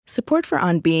Support for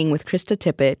On Being with Krista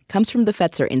Tippett comes from the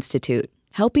Fetzer Institute,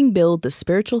 helping build the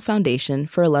spiritual foundation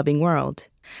for a loving world.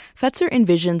 Fetzer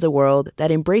envisions a world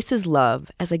that embraces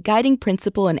love as a guiding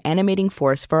principle and animating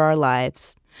force for our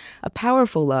lives. A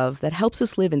powerful love that helps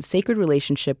us live in sacred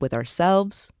relationship with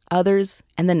ourselves, others,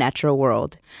 and the natural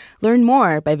world. Learn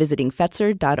more by visiting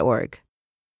Fetzer.org.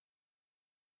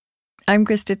 I'm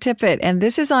Krista Tippett, and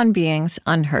this is On Being's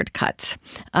Unheard Cuts.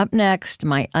 Up next,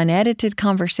 my unedited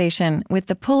conversation with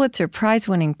the Pulitzer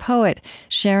Prize-winning poet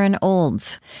Sharon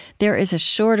Olds. There is a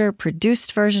shorter,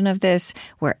 produced version of this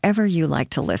wherever you like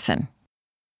to listen.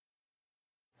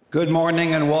 Good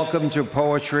morning and welcome to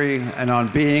Poetry and On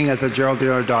Being at the Geraldine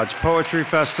R. Dodge Poetry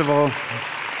Festival.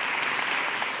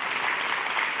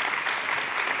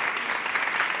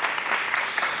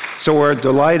 So we're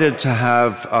delighted to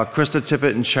have Krista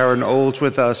Tippett and Sharon Olds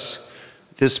with us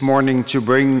this morning to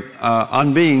bring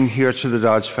On Being here to the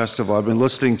Dodge Festival. I've been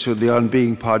listening to the On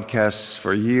Being podcasts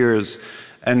for years,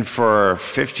 and for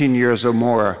 15 years or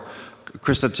more,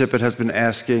 Krista Tippett has been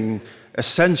asking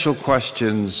essential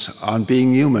questions on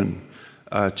being human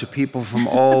to people from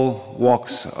all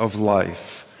walks of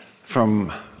life,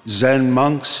 from Zen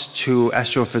monks to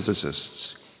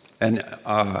astrophysicists. And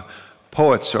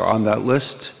poets are on that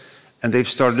list. And they've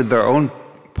started their own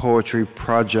poetry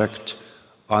project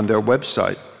on their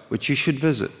website, which you should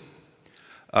visit.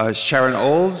 Sharon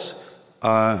Olds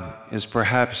is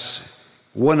perhaps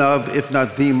one of, if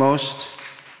not the most,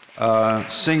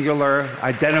 singular,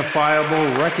 identifiable,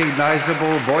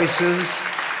 recognizable voices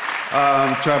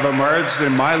to have emerged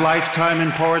in my lifetime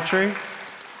in poetry.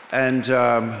 And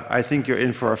I think you're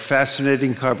in for a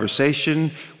fascinating conversation,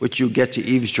 which you get to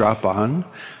eavesdrop on.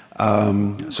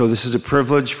 So this is a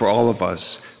privilege for all of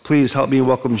us. Please help me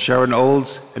welcome Sharon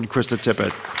Olds and Krista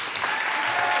Tippett.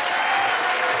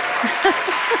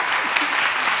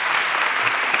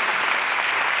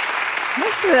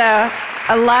 This is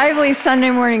a lively Sunday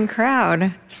morning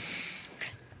crowd,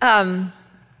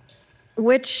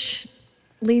 which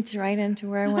leads right into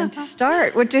where I want to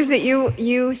start, which is that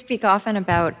you speak often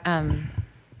about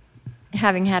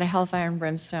having had a hellfire and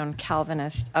brimstone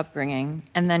Calvinist upbringing,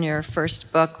 and then your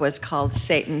first book was called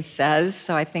Satan Says,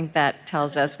 so I think that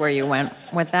tells us where you went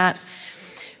with that.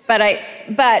 But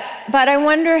I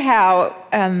wonder how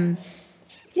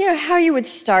how you would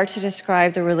start to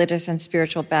describe the religious and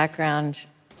spiritual background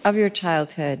of your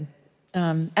childhood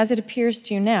as it appears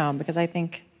to you now, because I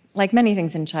think, like many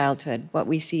things in childhood, what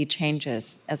we see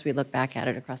changes as we look back at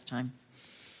it across time.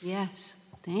 Yes,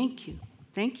 thank you.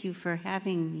 Thank you for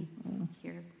having me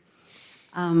here.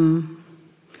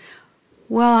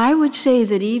 Well, I would say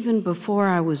that even before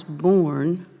I was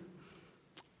born,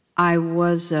 I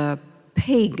was a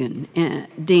pagan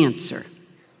dancer,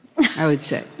 I would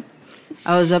say.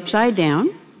 I was upside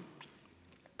down,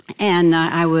 and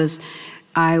I was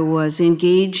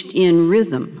engaged in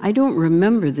rhythm. I don't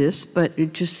remember this, but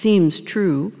it just seems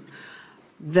true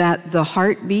that the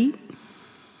heartbeat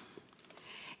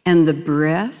and the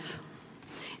breath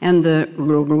and the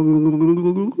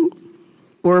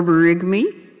borborygmi,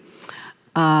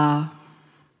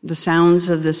 the sounds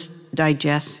of this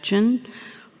digestion.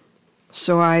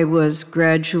 So I was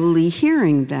gradually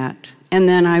hearing that. And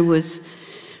then I was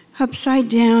upside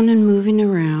down and moving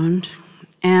around.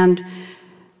 And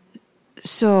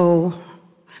so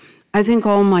I think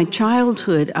all my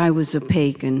childhood I was a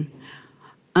pagan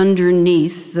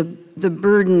underneath the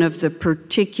burden of the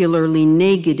particularly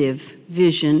negative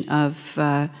vision of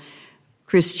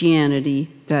Christianity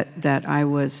that I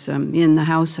was in the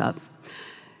house of.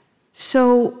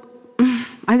 So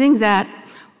I think that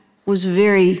was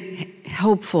very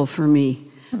helpful for me.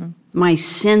 My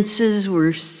senses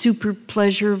were super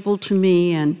pleasurable to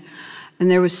me, and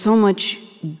there was so much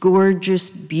gorgeous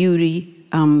beauty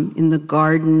in the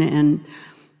garden, and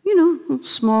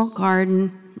small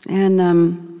garden, and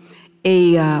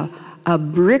a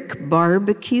brick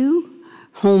barbecue,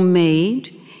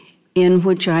 homemade, in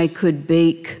which I could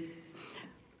bake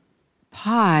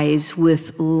pies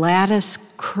with lattice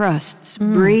crusts,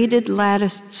 braided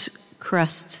lattice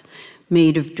crusts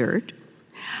made of dirt.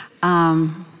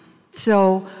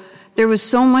 So there was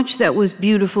so much that was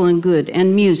beautiful and good,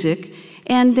 and music.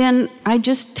 And then I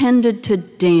just tended to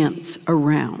dance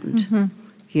around. Mm-hmm.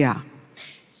 Yeah.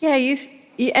 Yeah,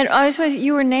 and also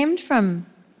you were named from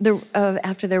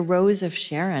after the Rose of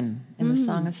Sharon in the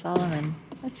Song of Solomon.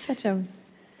 That's such a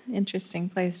interesting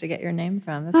place to get your name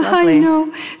from. That's lovely. I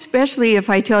know, especially if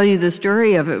I tell you the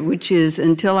story of it, which is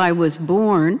until I was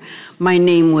born, my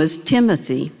name was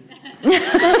Timothy.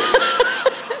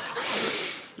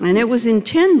 And it was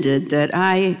intended that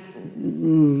I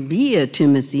be a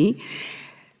Timothy.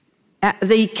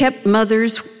 They kept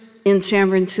mothers in San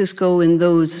Francisco in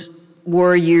those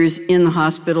war years in the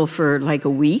hospital for like a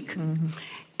week. Mm-hmm.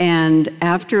 And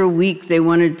after a week, they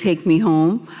wanted to take me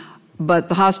home. But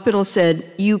the hospital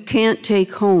said, you can't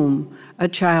take home a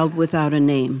child without a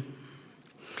name.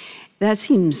 That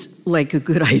seems like a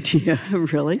good idea,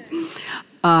 really.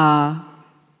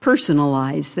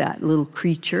 Personalize that little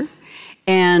creature.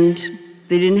 And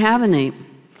they didn't have a name.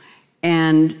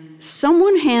 And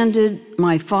someone handed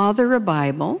my father a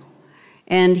Bible,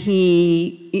 and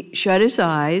he shut his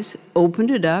eyes, opened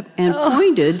it up, and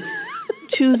pointed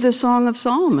to the Song of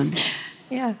Solomon.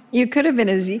 Yeah, you could have been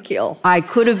Ezekiel. I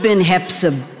could have been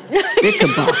Hepzibah.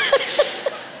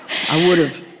 I would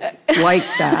have liked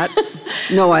that.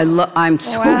 No, I'm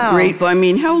so grateful. I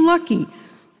mean, how lucky.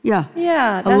 Yeah.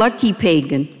 Yeah. A lucky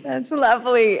pagan. That's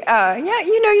lovely.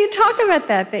 You talk about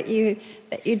that you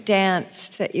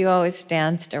danced, that you always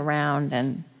danced around.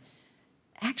 And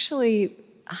actually,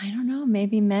 I don't know,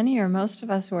 maybe many or most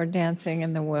of us were dancing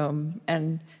in the womb.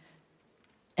 And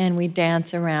we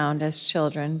dance around as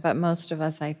children, but most of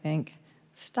us, I think,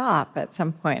 stop at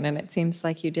some point, and it seems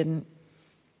like you didn't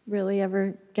really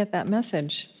ever get that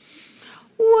message.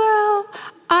 Well,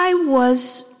 I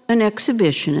was an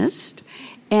exhibitionist,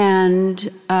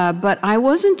 but I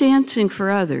wasn't dancing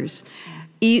for others.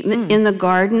 Even in the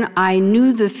garden, I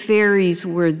knew the fairies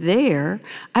were there.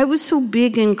 I was so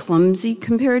big and clumsy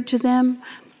compared to them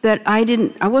that I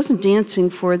wasn't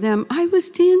dancing for them. I was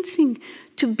dancing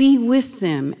to be with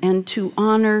them and to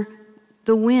honor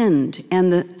the wind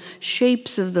and the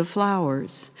shapes of the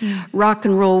flowers. Rock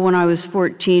and roll when I was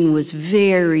 14 was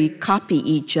very copy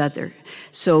each other.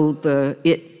 So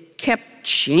it kept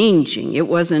changing. It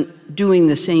wasn't doing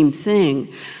the same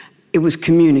thing. It was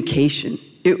communication.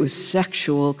 It was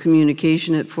sexual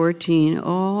communication at 14.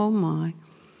 Oh my.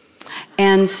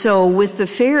 And so with the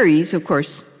fairies, of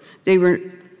course, they were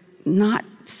not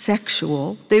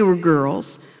sexual. They were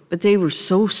girls. But they were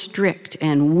so strict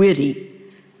and witty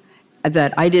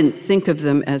that I didn't think of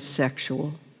them as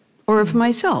sexual or of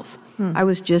myself. I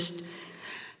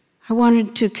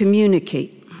wanted to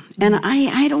communicate. And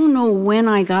I don't know when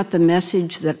I got the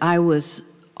message that I was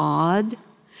odd,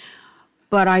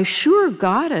 but I sure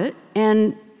got it.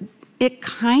 And it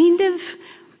kind of,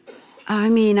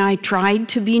 I tried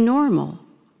to be normal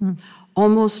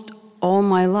almost all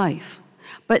my life.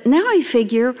 But now I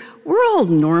figure we're all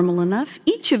normal enough.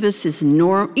 Each of us is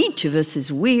Each of us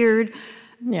is weird.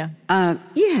 Yeah.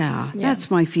 That's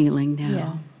my feeling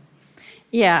now.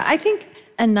 Yeah, I think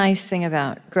a nice thing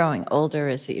about growing older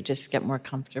is that you just get more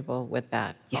comfortable with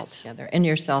that altogether, in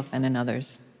yourself and in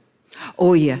others.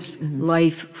 Oh, yes. Mm-hmm.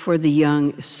 Life for the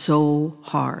young is so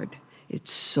hard.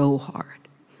 It's so hard.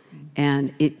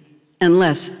 And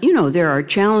unless, there are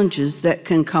challenges that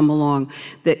can come along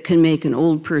that can make an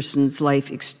old person's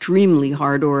life extremely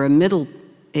hard or a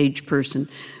middle-aged person.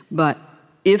 But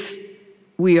if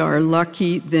we are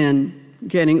lucky, then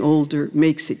getting older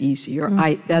makes it easier.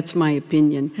 That's my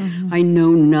opinion. Mm-hmm. I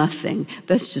know nothing.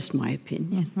 That's just my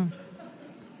opinion.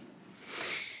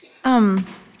 Mm-hmm.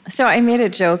 So I made a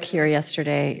joke here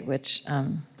yesterday, which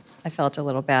I felt a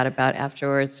little bad about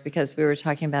afterwards, because we were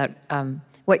talking about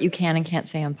what you can and can't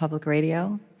say on public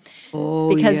radio. Oh,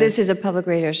 because yes. This is a public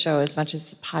radio show as much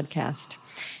as a podcast.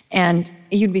 And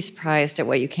you'd be surprised at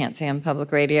what you can't say on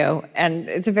public radio. And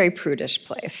it's a very prudish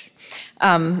place.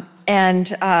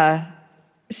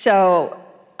 So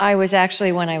I was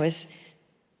actually, when I was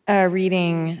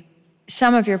reading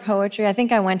some of your poetry, I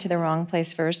think I went to the wrong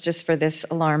place first, just for this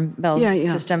alarm bell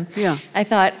system. Yeah. I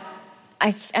thought,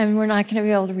 we're not going to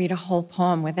be able to read a whole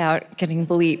poem without getting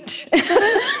bleeped.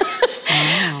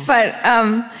 Wow.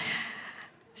 But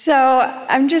so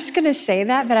I'm just going to say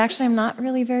that, but actually I'm not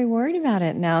really very worried about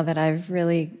it now that I've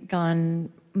really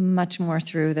gone much more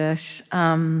through this.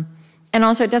 And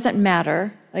also, it doesn't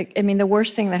matter. The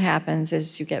worst thing that happens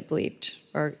is you get bleeped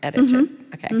or edited.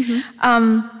 Mm-hmm. Okay.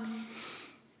 Mm-hmm.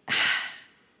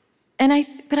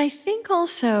 But I think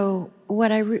also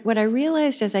what I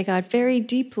realized as I got very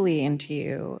deeply into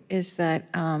you is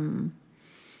that there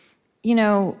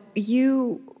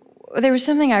was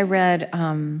something I read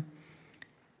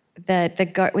that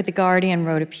the Guardian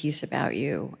wrote a piece about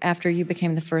you after you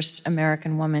became the first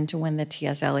American woman to win the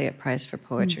T.S. Eliot Prize for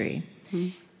Poetry. Mm-hmm.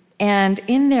 And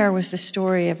in there was the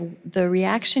story of the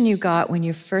reaction you got when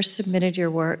you first submitted your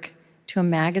work to a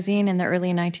magazine in the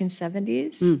early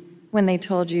 1970s, when they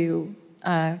told you,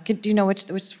 do you know which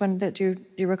one that do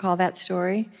you recall that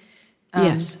story?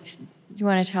 Yes. Do you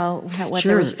want to tell what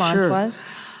the response was?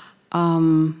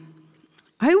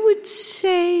 I would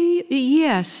say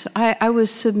yes. I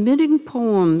was submitting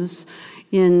poems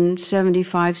in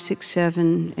 75, 6,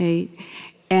 7, 8,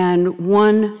 And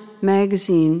one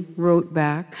magazine wrote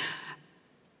back.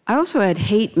 I also had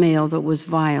hate mail that was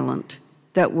violent,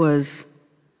 that was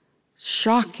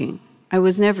shocking. I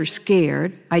was never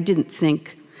scared. I didn't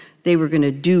think they were going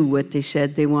to do what they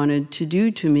said they wanted to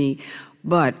do to me,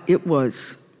 but it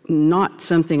was not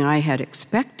something I had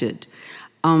expected.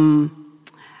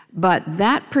 But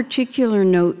that particular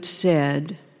note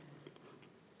said,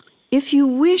 if you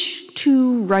wish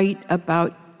to write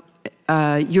about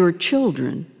your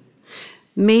children,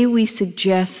 may we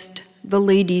suggest the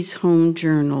Ladies' Home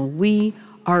Journal. We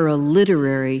are a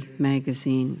literary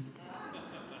magazine.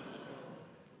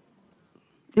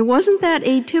 It wasn't that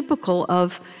atypical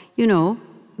of,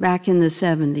 back in the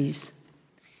 70s.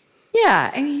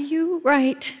 Yeah, you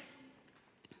write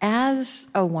as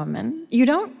a woman. You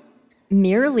don't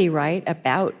merely write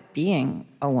about being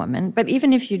a woman, but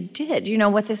even if you did,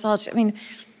 what this all,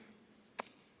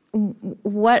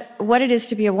 what it is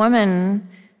to be a woman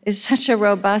is such a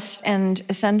robust and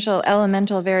essential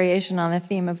elemental variation on the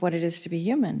theme of what it is to be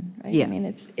human, right? Yeah.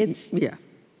 Yeah.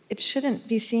 It shouldn't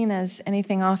be seen as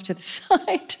anything off to the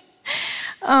side.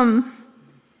 I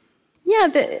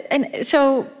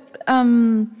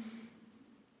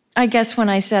guess when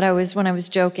I said when I was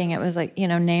joking, it was like,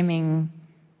 naming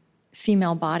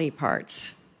female body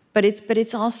parts. But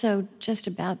it's also just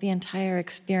about the entire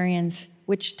experience,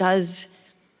 which does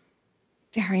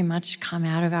very much come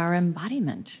out of our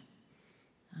embodiment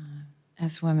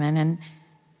as women. And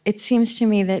it seems to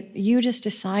me that you just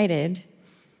decided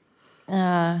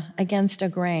against a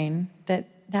grain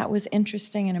that was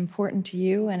interesting and important to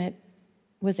you, and it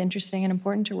was interesting and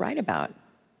important to write about,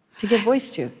 to give voice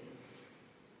to.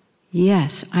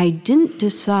 Yes, I didn't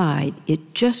decide.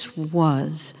 It just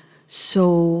was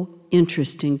so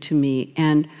interesting to me,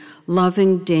 and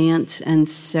loving dance and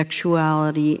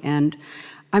sexuality. And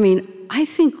I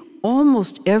think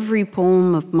almost every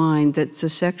poem of mine that's a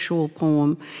sexual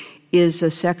poem is a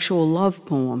sexual love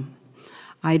poem.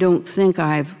 I don't think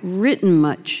I've written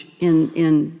much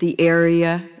in the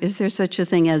area. Is there such a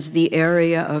thing as the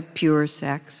area of pure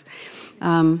sex?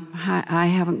 I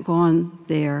haven't gone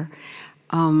there.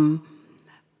 But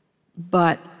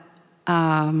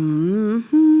are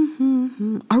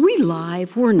we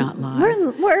live? We're not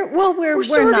live. We're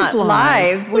sort not of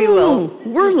live.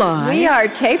 We're live. We are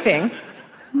taping.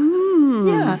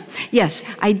 Yeah. Yes,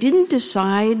 I didn't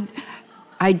decide.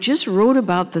 I just wrote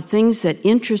about the things that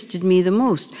interested me the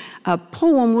most. A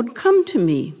poem would come to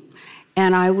me,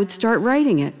 and I would start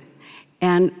writing it.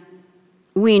 And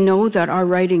we know that our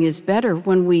writing is better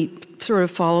when we sort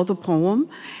of follow the poem.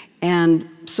 And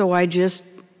so I just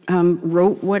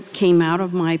wrote what came out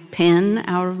of my pen,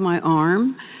 out of my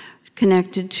arm,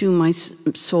 connected to my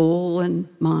soul and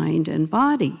mind and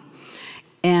body.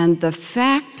 And the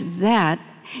fact that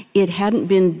it hadn't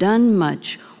been done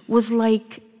much was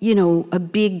like, a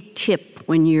big tip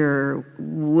when you're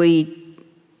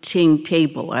waiting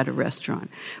table at a restaurant.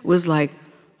 It was like,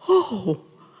 it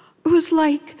was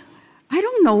like, I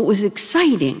don't know, it was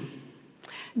exciting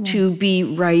to be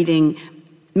writing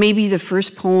maybe the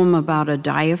first poem about a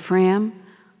diaphragm.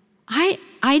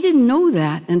 I didn't know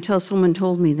that until someone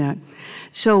told me that.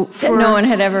 So no one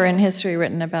had ever in history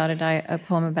written about a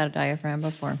poem about a diaphragm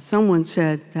before. Someone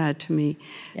said that to me.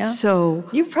 Yeah. So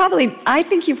I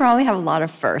think you probably have a lot of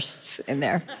firsts in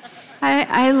there.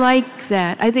 I like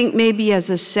that. I think maybe as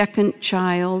a second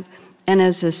child and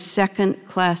as a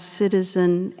second-class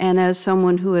citizen and as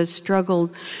someone who has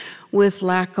struggled with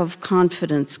lack of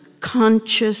confidence,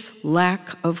 conscious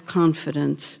lack of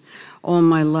confidence all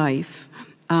my life.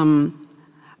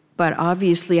 But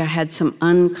obviously I had some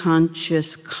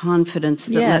unconscious confidence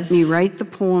that let me write the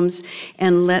poems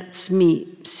and lets me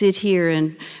sit here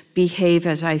and behave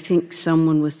as I think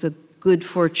someone with the good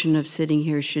fortune of sitting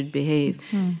here should behave.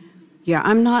 Mm-hmm. Yeah,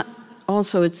 I'm not,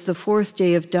 also it's the 4th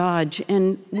day of Dodge,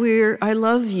 and I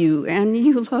love you and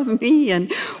you love me,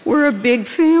 and we're a big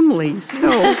family,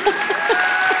 so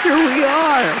here we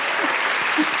are.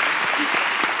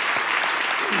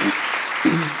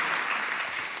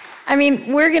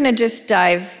 We're going to just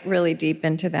dive really deep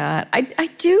into that. I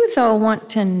do, though, want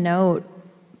to note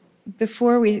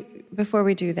before we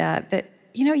do that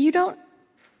you don't.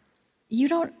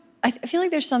 I feel like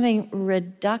there's something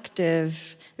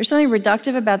reductive. There's something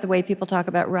reductive about the way people talk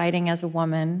about writing as a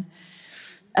woman,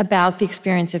 about the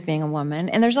experience of being a woman,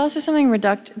 and there's also something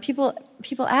reductive. People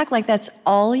act like that's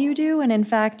all you do, and in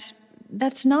fact,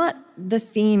 that's not the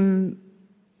theme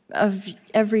of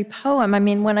every poem.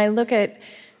 When I look at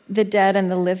The Dead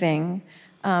and the Living,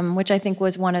 which I think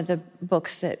was one of the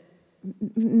books that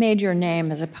made your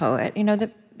name as a poet.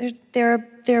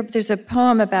 There's a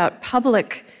poem about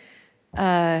public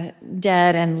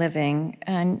dead and living.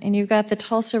 And you've got the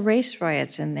Tulsa race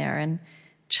riots in there, and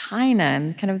China,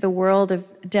 and kind of the world of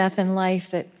death and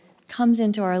life that comes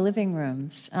into our living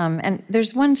rooms. And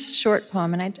there's one short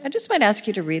poem, and I just might ask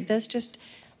you to read this, just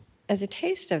as a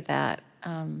taste of that.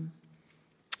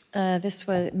 This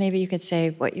was, maybe you could say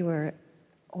what you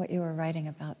were writing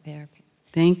about there.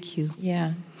 Thank you.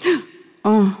 Yeah.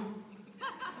 Oh,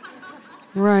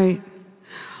 right.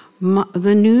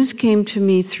 The news came to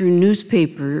me through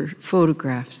newspaper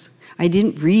photographs. I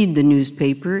didn't read the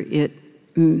newspaper. It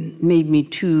made me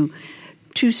too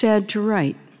sad to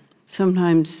write.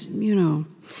 Sometimes,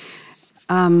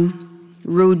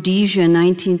 Rhodesia,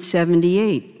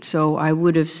 1978. So I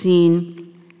would have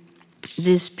seen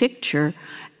this picture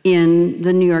in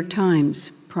the New York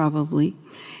Times, probably.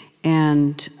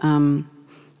 And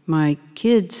my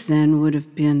kids then would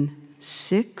have been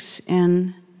 6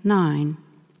 and 9.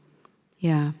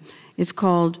 Yeah. It's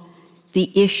called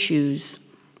The Issues.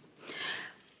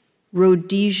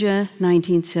 Rhodesia,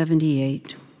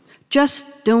 1978.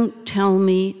 Just don't tell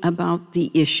me about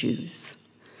the issues.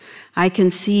 I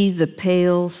can see the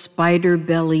pale spider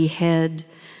belly head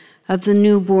of the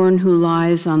newborn who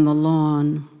lies on the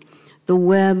lawn, the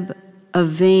web of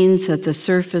veins at the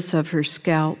surface of her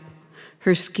scalp,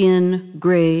 her skin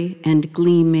gray and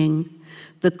gleaming,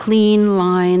 the clean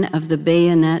line of the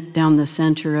bayonet down the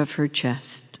center of her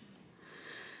chest.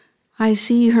 I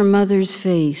see her mother's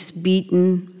face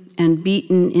beaten and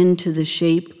beaten into the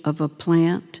shape of a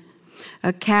plant,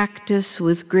 a cactus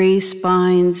with gray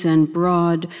spines and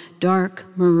broad, dark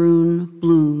maroon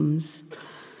blooms.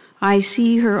 I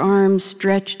see her arms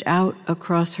stretched out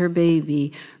across her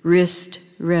baby, wrist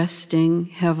resting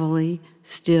heavily,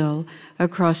 still,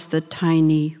 across the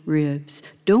tiny ribs.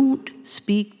 Don't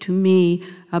speak to me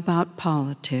about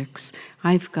politics.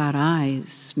 I've got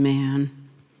eyes, man.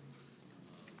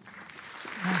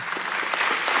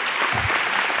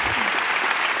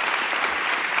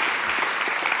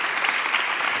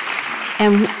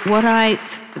 And what I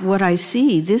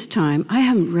see this time, I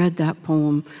haven't read that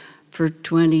poem for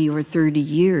 20 or 30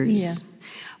 years. Yeah.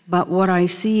 But what I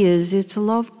see is it's a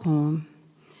love poem.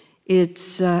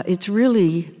 It's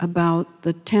really about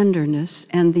the tenderness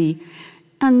and the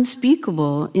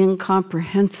unspeakable,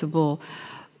 incomprehensible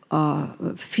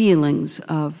feelings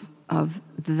of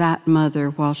that mother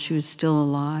while she was still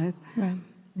alive. Right.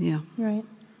 Yeah. Right.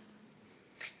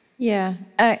 Yeah.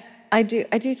 I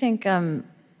do think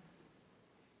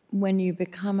when you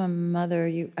become a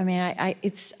mother,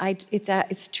 it's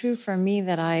true for me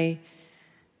that I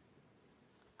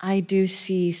do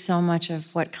see so much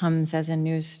of what comes as a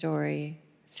news story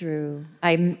through,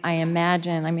 I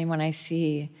imagine, when I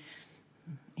see,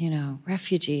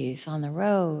 refugees on the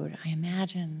road, I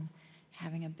imagine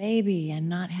having a baby and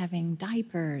not having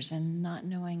diapers and not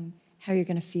knowing how you're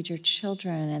going to feed your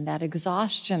children, and that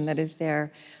exhaustion that is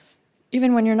there,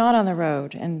 even when you're not on the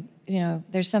road. And,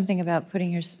 there's something about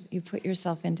you put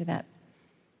yourself into that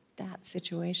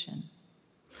situation.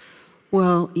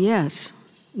 Well, yes,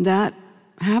 that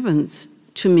happens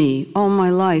to me all my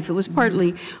life. It was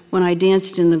partly when I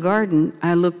danced in the garden,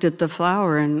 I looked at the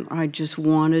flower and I just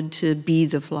wanted to be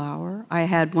the flower. I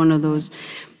had one of those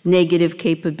negative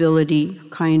capability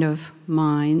kind of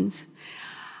minds.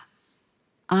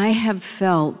 I have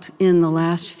felt in the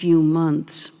last few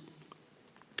months,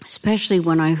 especially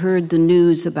when I heard the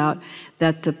news about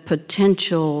that the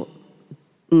potential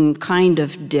kind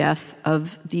of death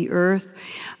of the earth,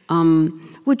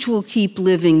 which will keep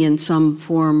living in some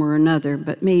form or another,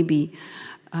 but maybe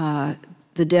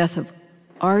the death of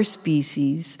our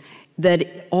species,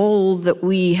 that all that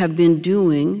we have been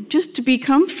doing just to be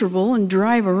comfortable and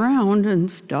drive around and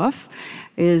stuff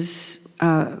is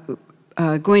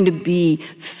going to be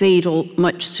fatal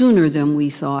much sooner than we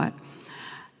thought.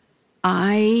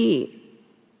 I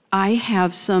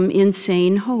have some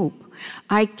insane hope.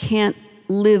 I can't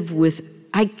live with,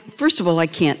 first of all, I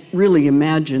can't really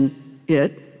imagine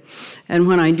it. And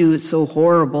when I do, it's so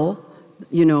horrible.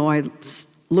 I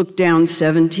look down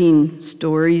 17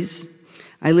 stories.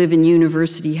 I live in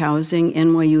university housing,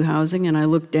 NYU housing, and I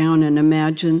look down and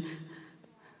imagine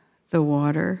the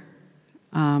water.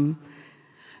 And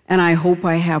I hope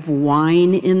I have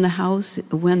wine in the house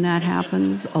when that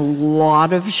happens, a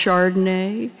lot of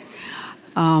Chardonnay.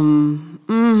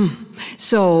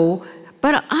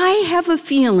 But I have a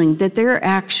feeling that there are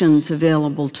actions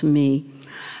available to me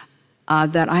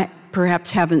that I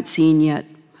perhaps haven't seen yet,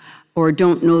 or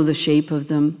don't know the shape of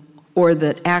them, or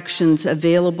that actions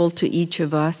available to each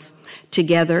of us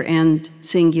together and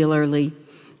singularly.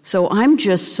 So I'm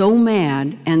just so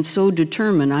mad and so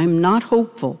determined. I'm not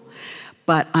hopeful,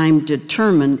 but I'm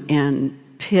determined and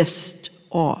pissed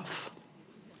off.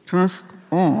 Pissed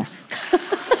off.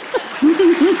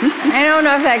 I don't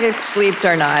know if that gets bleeped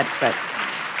or not, but.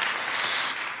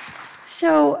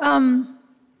 So,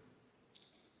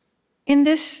 in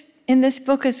this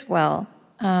book as well,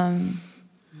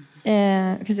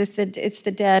 because it's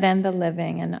the dead and the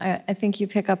living, and I think you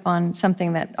pick up on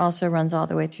something that also runs all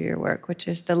the way through your work, which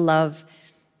is the love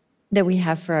that we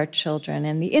have for our children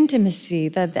and the intimacy,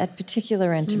 that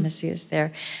particular intimacy is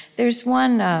there. There's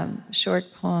one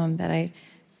short poem that I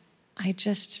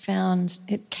just found,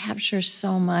 it captures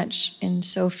so much in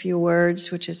so few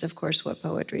words, which is, of course, what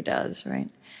poetry does, right?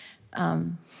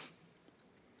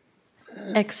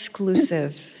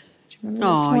 Exclusive. Do you remember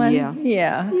this one?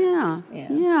 Yeah.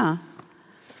 Yeah.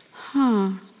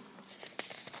 Huh.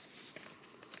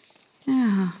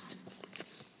 Yeah.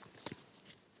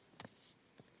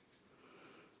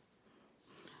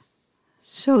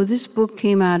 So this book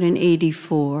came out in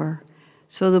 1984.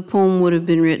 So the poem would have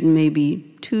been written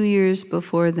maybe 2 years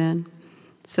before then.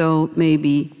 So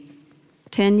maybe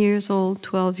 10 years old,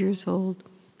 12 years old.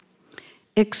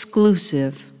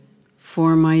 Exclusive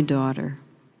for my daughter.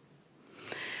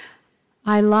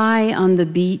 I lie on the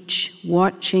beach,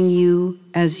 watching you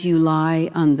as you lie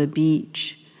on the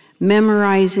beach,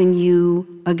 memorizing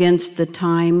you against the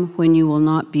time when you will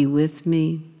not be with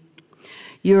me.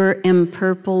 Your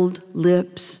empurpled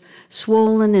lips,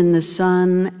 swollen in the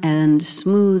sun and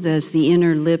smooth as the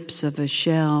inner lips of a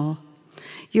shell.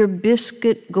 Your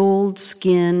biscuit gold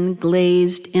skin,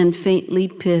 glazed and faintly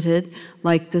pitted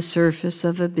like the surface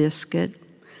of a biscuit.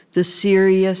 The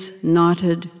serious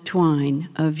knotted twine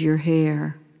of your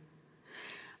hair.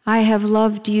 I have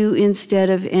loved you instead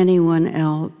of anyone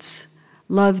else,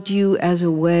 loved you as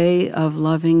a way of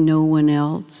loving no one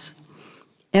else.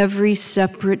 Every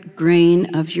separate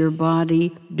grain of your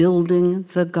body building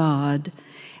the God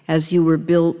as you were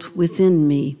built within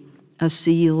me, a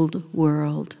sealed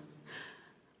world.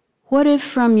 What if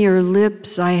from your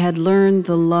lips I had learned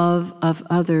the love of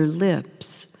other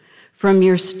lips? From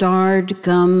your starred,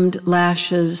 gummed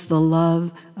lashes, the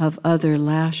love of other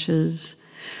lashes.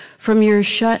 From your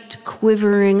shut,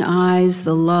 quivering eyes,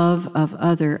 the love of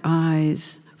other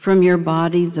eyes. From your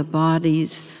body, the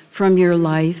bodies. From your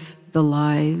life, the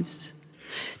lives.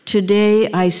 Today,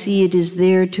 I see it is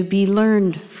there to be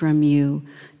learned from you,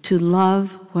 to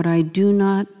love what I do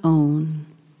not own.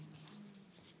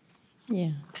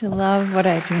 Yeah, to love what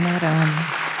I do not own.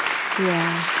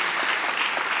 Yeah.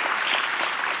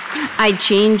 I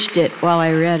changed it while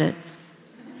I read it.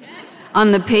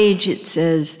 On the page it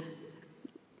says,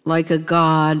 like a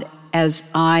God, as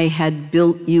I had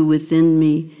built you within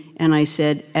me. And I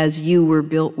said, as you were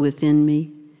built within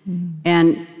me. Mm.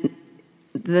 And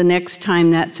the next time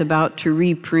that's about to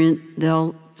reprint,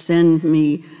 they'll send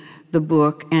me the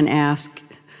book and ask,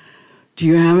 do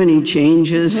you have any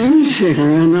changes,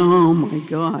 Sharon? Oh, my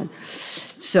God.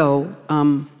 So,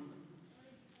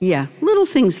 yeah, little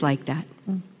things like that.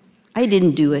 I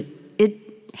didn't do it. It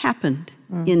happened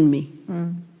in me.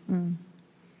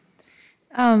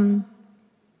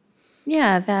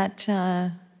 Yeah,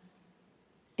 that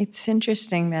it's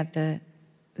interesting that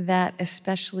that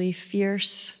especially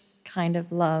fierce kind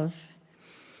of love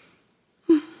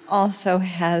also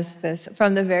has this,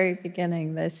 from the very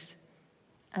beginning, this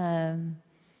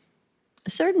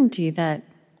certainty that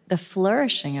the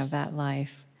flourishing of that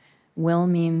life will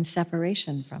mean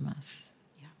separation from us.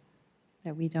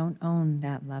 That we don't own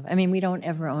that love. I mean, we don't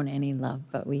ever own any love,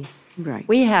 but we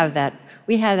have that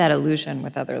illusion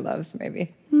with other loves,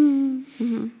 maybe.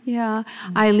 Mm-hmm. Yeah.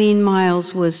 Eileen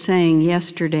Miles was saying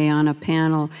yesterday on a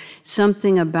panel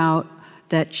something about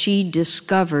that she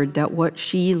discovered that what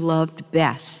she loved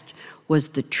best was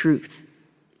the truth.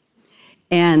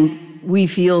 And we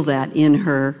feel that in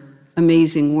her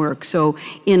amazing work. So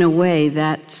in a way,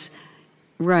 that's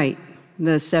right.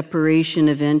 The separation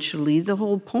eventually, the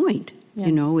whole point. Yeah.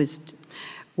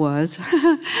 Was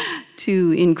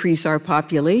to increase our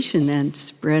population and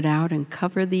spread out and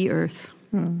cover the earth.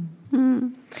 And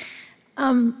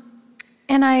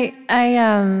I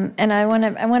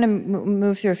want to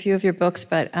move through a few of your books,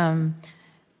 but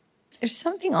there's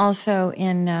something also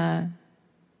in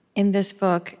this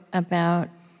book about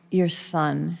your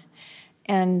son,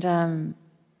 and I'm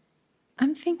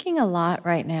thinking a lot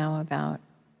right now about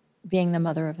being the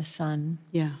mother of a son.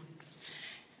 Yeah.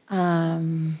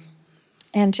 And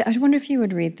I wonder if you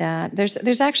would read that. There's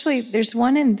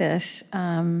one in this,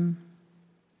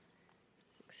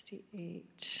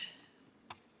 68.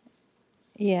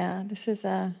 Yeah, this is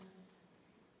I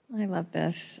love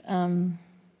this. And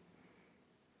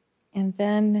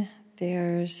then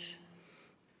there's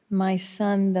My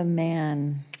Son the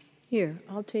Man. Here,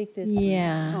 I'll take this.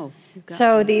 Yeah. Oh, you got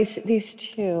So one. these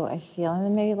two, I feel, and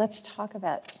then maybe let's talk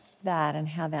about that and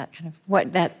how that kind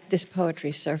of this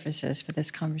poetry surfaces for this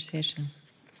conversation.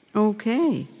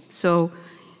 Okay, so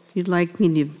you'd like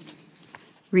me to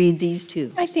read these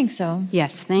two? I think so.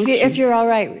 Yes, thank If you. if you're all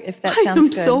right, if that I sounds am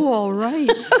good. so all right.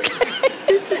 Okay.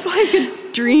 This is like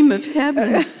a dream of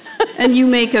heaven. And you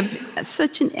make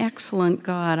such an excellent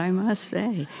God, I must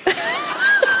say.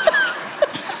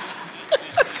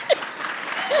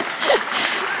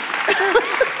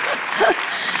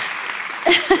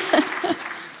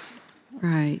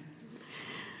 Right.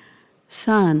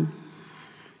 Son,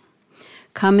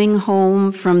 coming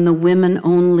home from the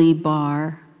women-only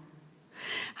bar,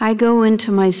 I go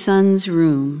into my son's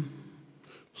room.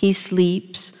 He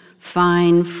sleeps,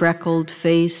 fine freckled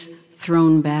face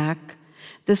thrown back,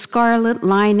 the scarlet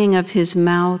lining of his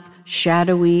mouth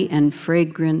shadowy and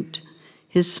fragrant,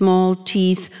 his small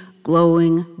teeth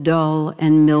glowing dull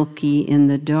and milky in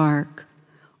the dark,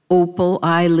 opal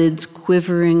eyelids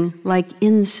quivering like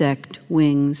insect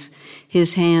wings,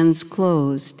 his hands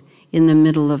closed in the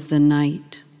middle of the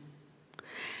night.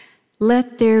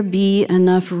 Let there be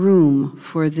enough room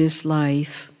for this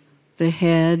life, the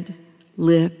head,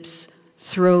 lips,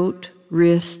 throat,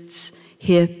 wrists,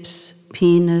 hips,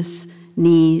 penis,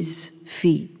 knees,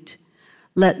 feet.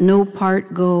 Let no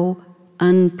part go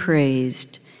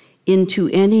unpraised. Into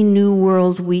any new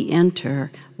world we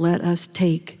enter, let us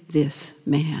take this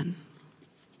man.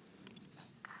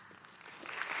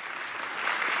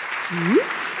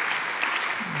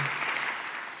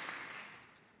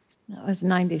 That was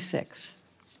 96.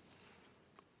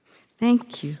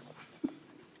 Thank you.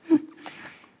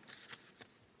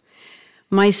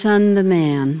 My son, the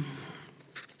man.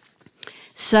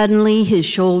 Suddenly, his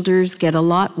shoulders get a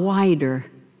lot wider,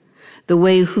 the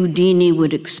way Houdini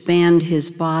would expand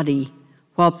his body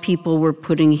while people were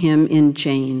putting him in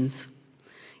chains.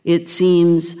 It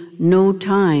seems no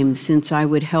time since I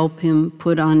would help him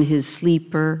put on his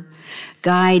sleeper,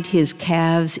 guide his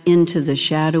calves into the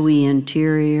shadowy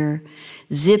interior,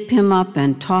 zip him up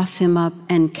and toss him up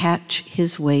and catch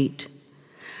his weight.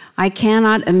 I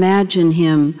cannot imagine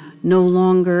him no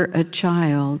longer a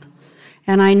child,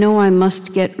 and I know I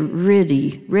must get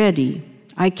ready.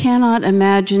 I cannot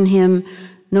imagine him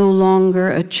no longer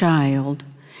a child,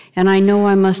 and I know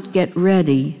I must get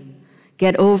ready,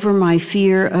 get over my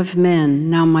fear of men.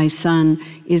 Now my son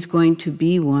is going to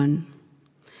be one.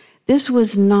 This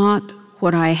was not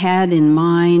what I had in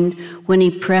mind when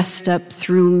he pressed up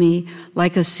through me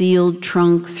like a sealed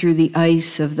trunk through the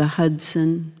ice of the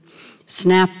Hudson,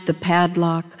 snapped the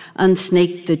padlock,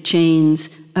 unsnaked the chains,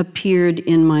 appeared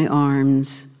in my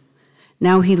arms.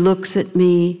 Now he looks at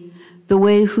me the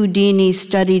way Houdini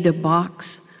studied a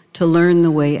box to learn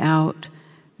the way out,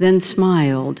 then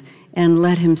smiled and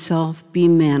let himself be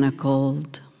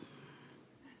manacled.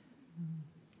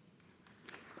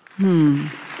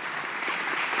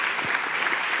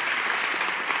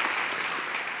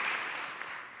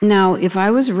 Now, if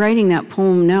I was writing that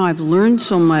poem now, I've learned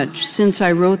so much since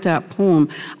I wrote that poem,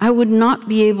 I would not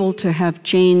be able to have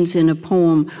chains in a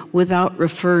poem without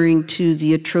referring to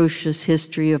the atrocious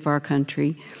history of our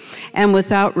country and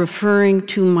without referring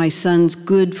to my son's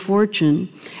good fortune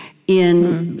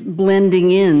in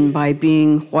blending in by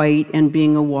being white and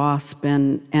being a WASP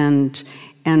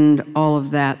and all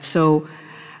of that. So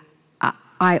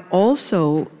I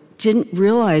also didn't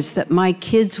realize that my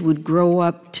kids would grow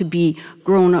up to be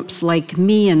grown-ups like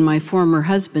me and my former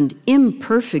husband,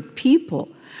 imperfect people.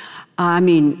 I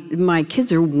mean, my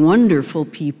kids are wonderful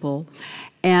people,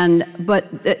 but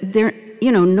they're,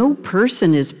 no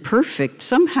person is perfect.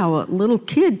 Somehow a little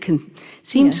kid can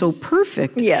seem so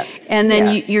perfect. Yeah. And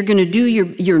then you're going to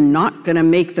you're not going to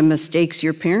make the mistakes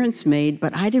your parents made,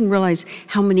 but I didn't realize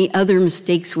how many other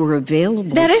mistakes were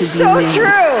available. That is so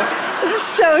true. It's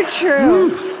so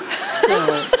true. So,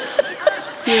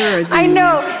 here are these. I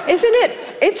know, isn't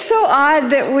it? It's so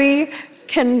odd that we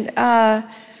can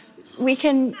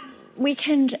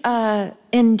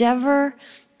endeavor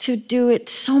to do it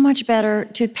so much better,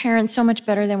 to parent so much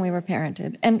better than we were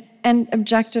parented, and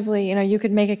objectively, you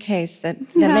could make a case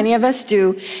that many of us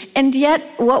do, and yet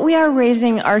what we are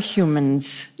raising are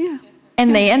humans,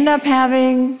 and they end up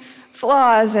having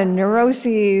flaws and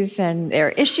neuroses and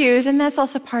their issues, and that's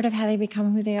also part of how they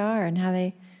become who they are and how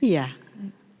they. Yeah.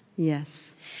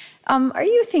 Yes. Are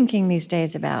you thinking these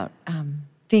days about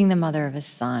being the mother of a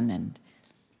son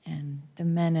and the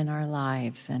men in our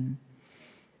lives? And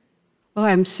well,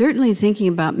 I'm certainly thinking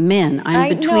about men.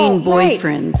 I'm between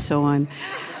boyfriends, so I'm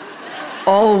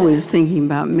always thinking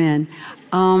about men.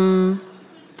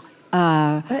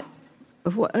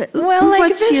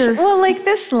 like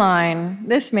this line.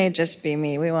 This may just be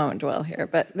me. We won't dwell here,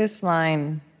 but this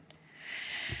line.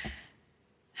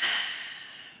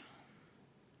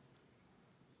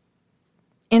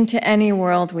 Into any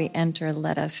world we enter,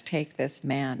 let us take this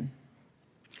man.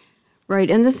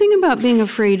 Right, and the thing about being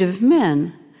afraid of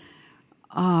men,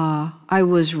 I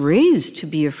was raised to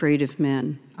be afraid of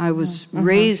men. I was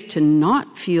raised to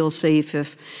not feel safe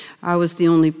if I was the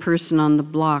only person on the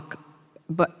block.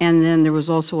 And then there was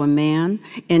also a man,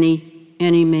 any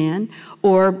man,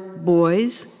 or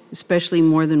boys, especially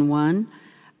more than one.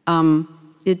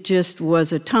 It just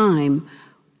was a time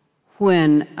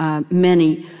when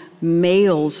many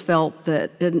males felt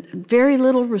that very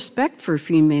little respect for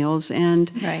females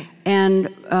and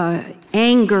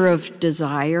anger of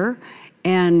desire.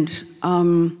 And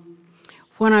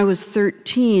when I was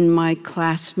 13, my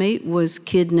classmate was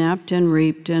kidnapped and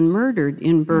raped and murdered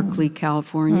in Berkeley,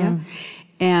 California.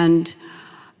 And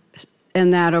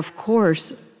that, of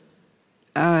course,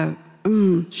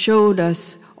 showed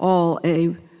us all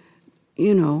a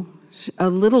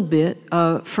little bit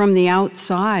from the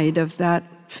outside of that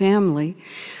family,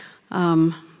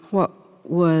 what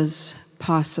was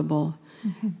possible.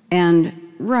 And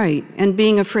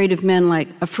being afraid of men, like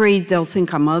afraid they'll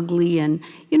think I'm ugly, and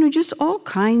just all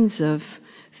kinds of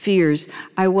fears.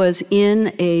 I was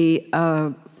in a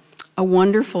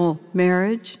wonderful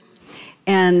marriage,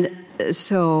 and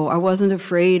so I wasn't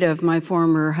afraid of my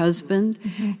former husband,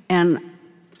 and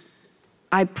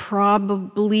I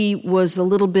probably was a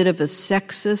little bit of a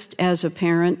sexist as a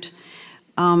parent,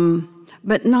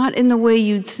 but not in the way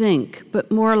you'd think, but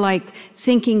more like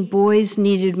thinking boys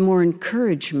needed more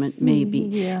encouragement, maybe,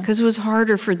 because it was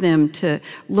harder for them to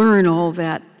learn all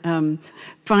that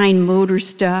fine motor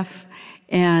stuff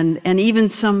and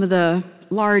even some of the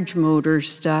large motor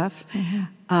stuff.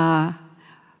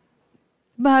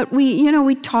 But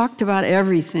we talked about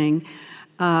everything,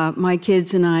 my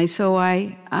kids and I. So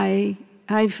I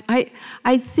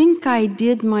think I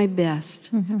did my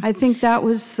best. I think that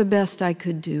was the best I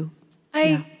could do.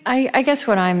 I guess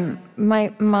what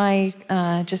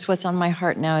just what's on my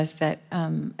heart now is that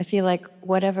I feel like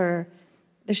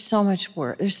there's so much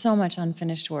work, there's so much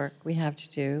unfinished work we have to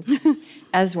do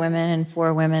as women and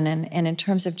for women and in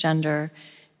terms of gender.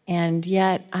 And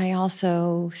yet I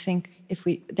also think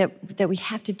that we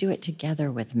have to do it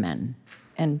together with men.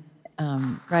 And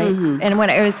right? And when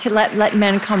it was to let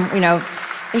men come,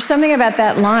 there's something about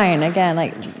that line, again,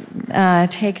 like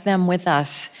take them with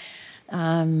us.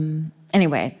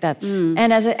 Anyway, that's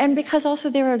and because also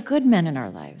there are good men in our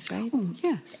lives, right? Oh,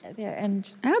 yes.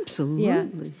 Absolutely. Yeah.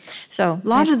 So a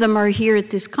lot of them are here at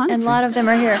this conference. And a lot of them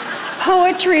are here.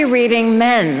 Poetry reading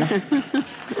men.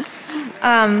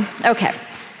 Okay.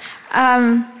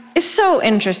 It's so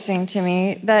interesting to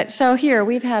me that here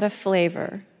we've had a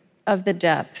flavor of the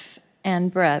depth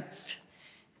and breadth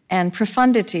and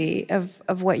profundity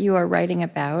of what you are writing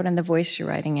about and the voice you're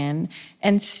writing in.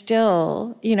 And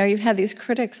still, you've had these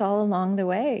critics all along the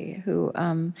way who,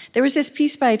 there was this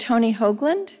piece by Tony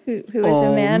Hoagland, who is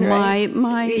a man, right?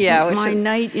 My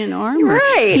knight in armor.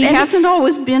 Right. He hasn't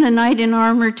always been a knight in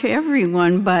armor to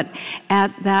everyone, but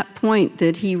at that point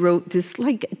that he wrote this,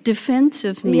 defense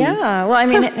of me. Yeah, well,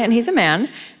 and he's a man.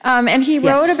 And he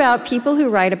wrote about people who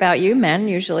write about you, men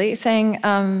usually, saying,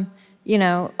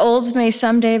 Olds may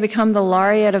someday become the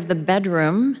laureate of the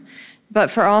bedroom, but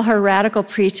for all her radical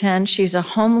pretense, she's a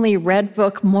homely red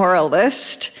book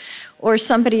moralist. Or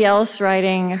somebody else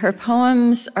writing, her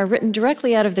poems are written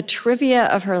directly out of the trivia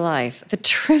of her life. The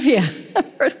trivia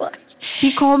of her life.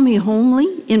 He called me homely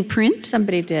in print?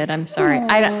 Somebody did, I'm sorry.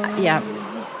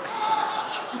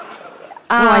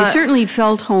 I certainly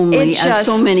felt homely, as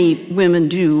so many women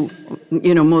do,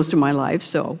 most of my life,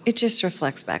 so. It just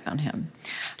reflects back on him.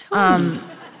 Only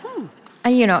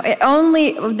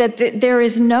that there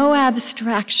is no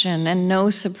abstraction and no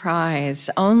surprise,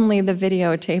 only the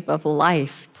videotape of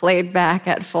life played back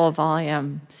at full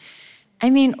volume.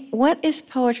 What is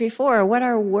poetry for? What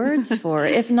are words for,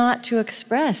 if not to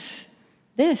express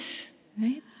this,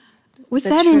 right? Was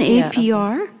that in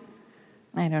APR?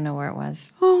 I don't know where it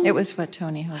was. Oh. It was what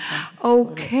Tony Hoagland.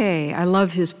 Okay, I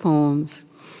love his poems.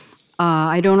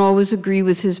 I don't always agree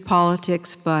with his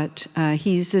politics, but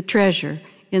he's a treasure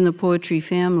in the poetry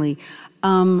family.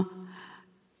 What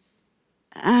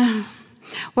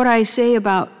I say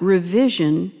about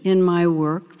revision in my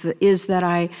work is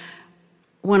that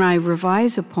when I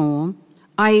revise a poem,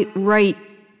 I write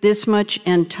this much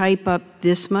and type up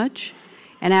this much,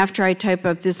 and after I type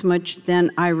up this much,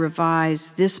 then I revise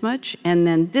this much, and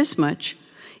then this much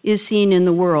is seen in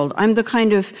the world. I'm the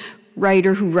kind of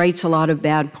writer who writes a lot of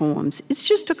bad poems. It's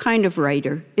just a kind of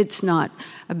writer. It's not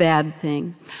a bad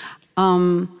thing.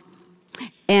 And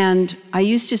I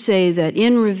used to say that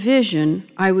in revision,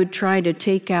 I would try to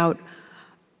take out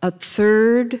a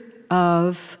third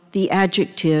of the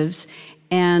adjectives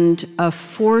and a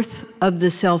fourth of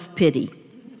the self-pity.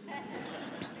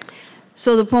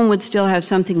 So the poem would still have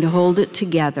something to hold it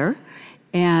together.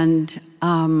 And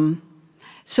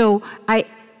so I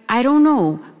don't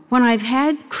know. When I've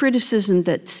had criticism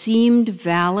that seemed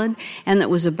valid and that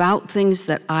was about things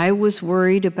that I was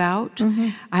worried about,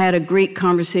 I had a great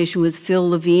conversation with Phil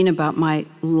Levine about my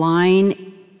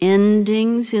line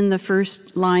endings in the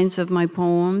first lines of my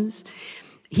poems.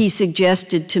 He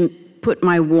suggested to put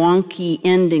my wonky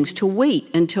endings, to wait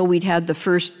until we'd had the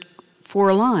first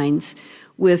 4 lines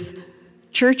with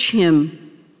church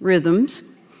hymn rhythms.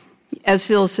 As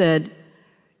Phil said,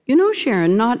 you know,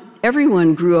 Sharon, not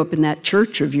everyone grew up in that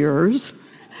church of yours.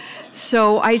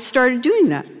 So I started doing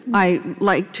that. I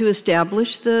like to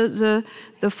establish the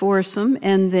foursome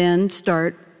and then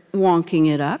start wonking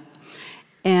it up.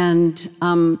 And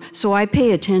so I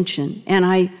pay attention, and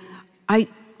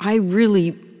I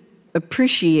really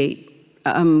appreciate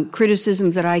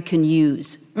criticism that I can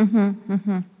use.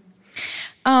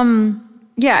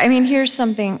 Yeah, I mean, here's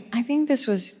something. I think this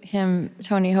was him,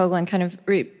 Tony Hoagland, kind of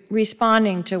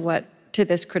responding to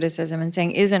this criticism and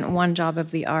saying, isn't one job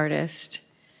of the artist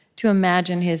to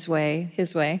imagine his way,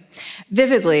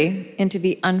 vividly into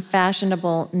the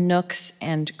unfashionable nooks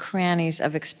and crannies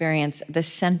of experience, the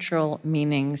central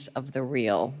meanings of the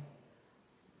real?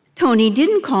 Tony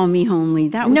didn't call me homely.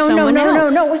 That was someone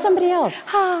else. No, it was somebody else.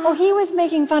 Oh, he was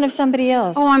making fun of somebody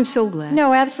else. Oh, I'm so glad.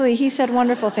 No, absolutely. He said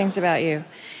wonderful things about you.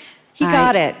 He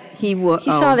got it. He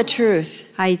saw the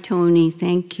truth. Hi, Tony.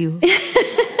 Thank you.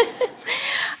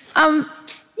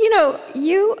 You know,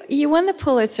 you won the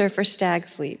Pulitzer for Stag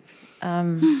Sleep,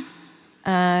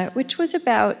 which was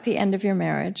about the end of your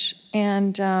marriage.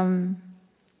 And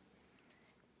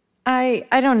I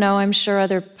don't know. I'm sure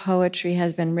other poetry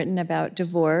has been written about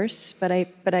divorce, so I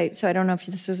don't know if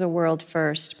this was a world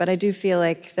first. But I do feel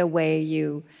like the way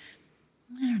you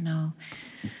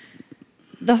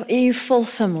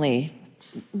fulsomely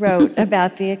wrote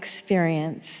about the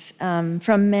experience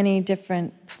from many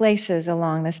different places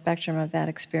along the spectrum of that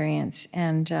experience,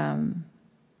 and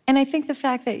I think the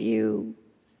fact that you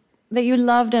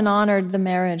loved and honored the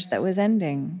marriage that was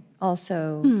ending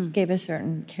also gave a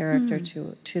certain character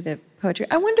to the poetry.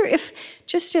 I wonder if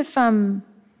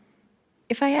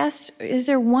I asked, is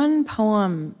there one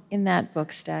poem in that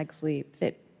book, Stag's Leap,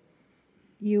 that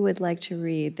you would like to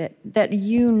read that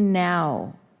you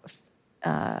now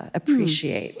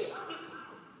appreciate?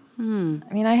 I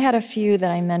mean, I had a few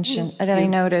that I mentioned, that I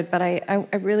noted, but I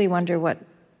really wonder what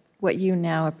you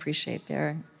now appreciate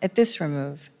there at this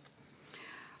remove.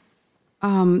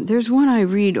 There's one I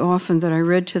read often that I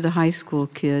read to the high school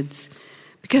kids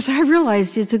because I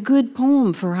realized it's a good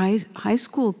poem for high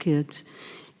school kids.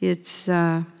 It's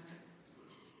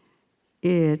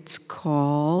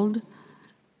called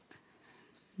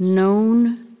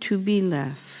Known to be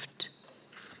Left.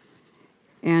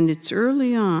 And it's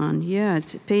early on. Yeah,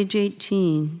 it's at page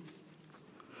 18.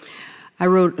 I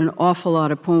wrote an awful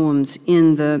lot of poems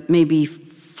in the maybe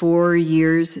 4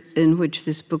 years in which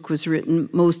this book was written,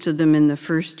 most of them in the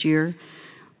first year.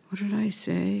 What did I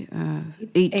say?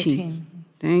 18.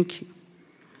 Thank you.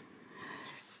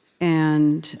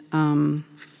 And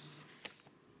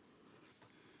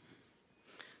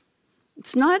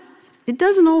it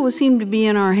doesn't always seem to be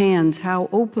in our hands how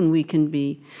open we can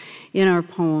be in our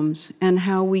poems and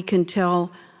how we can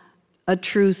tell a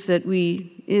truth that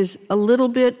is a little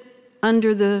bit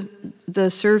under the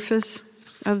surface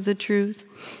of the truth.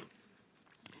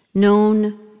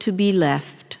 Known to be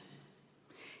left.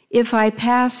 If I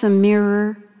pass a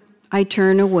mirror, I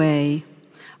turn away.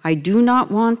 I do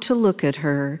not want to look at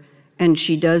her, and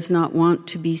she does not want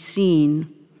to be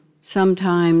seen.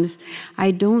 Sometimes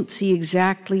I don't see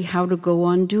exactly how to go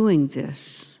on doing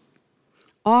this.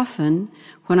 Often,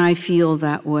 when I feel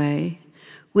that way,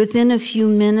 within a few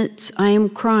minutes I am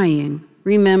crying,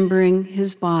 remembering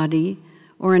his body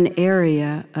or an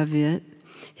area of it,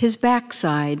 his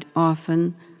backside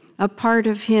often, a part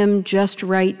of him just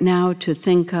right now to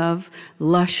think of,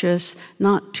 luscious,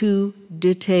 not too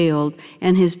detailed,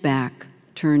 and his back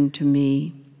turned to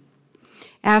me.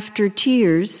 After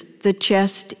tears, the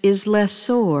chest is less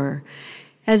sore,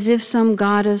 as if some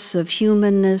goddess of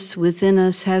humanness within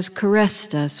us has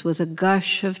caressed us with a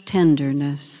gush of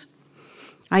tenderness.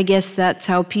 I guess that's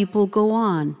how people go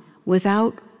on,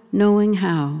 without knowing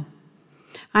how.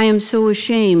 I am so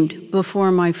ashamed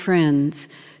before my friends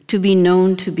to be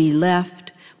known to be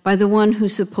left, by the one who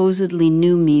supposedly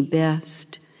knew me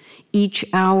best. Each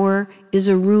hour is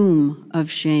a room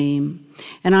of shame,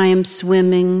 and I am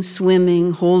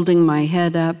swimming, holding my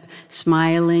head up,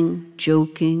 smiling,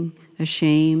 joking,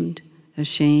 ashamed.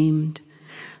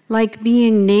 Like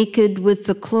being naked with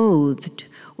the clothed,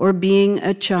 or being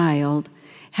a child,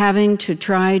 having to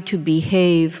try to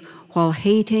behave while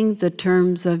hating the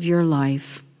terms of your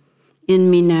life. In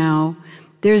me now,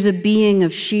 there's a being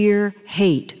of sheer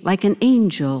hate, like an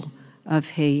angel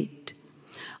of hate.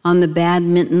 On the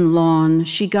badminton lawn,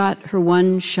 she got her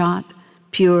one shot,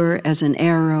 pure as an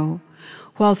arrow,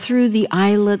 while through the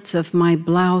eyelets of my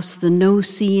blouse the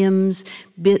no-see-ums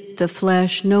bit the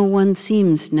flesh no one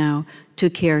seems now to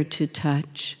care to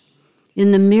touch.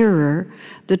 In the mirror,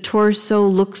 the torso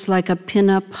looks like a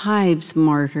pin-up hives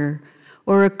martyr,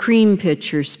 or a cream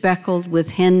pitcher speckled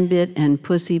with henbit and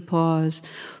pussy paws,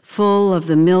 full of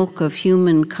the milk of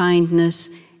human kindness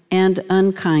and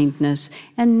unkindness,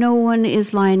 and no one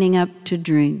is lining up to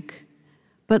drink.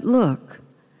 But look,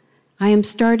 I am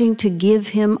starting to give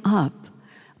him up.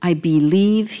 I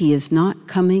believe he is not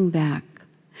coming back.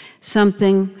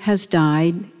 Something has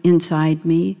died inside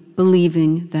me,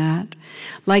 believing that,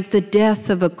 like the death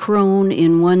of a crone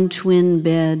in one twin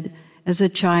bed, as a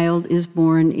child is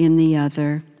born in the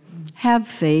other. Have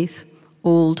faith,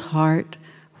 old heart.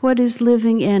 What is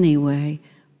living anyway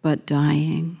but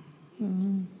dying?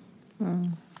 Mm-hmm.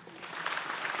 Mm-hmm.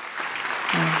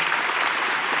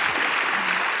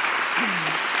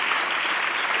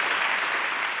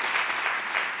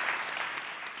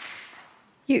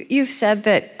 You've said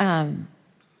that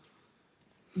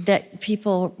that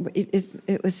people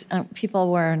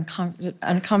were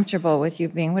uncomfortable with you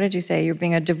being, what did you say? You're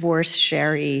being a divorce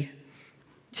Sherry.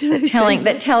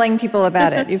 Telling people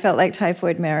about it. You felt like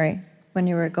Typhoid Mary when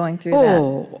you were going through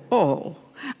that.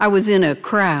 I was in a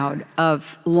crowd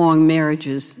of long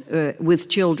marriages with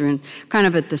children, kind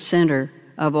of at the center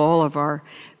of all of our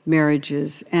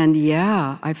marriages. And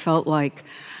yeah, I felt like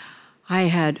I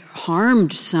had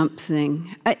harmed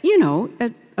something.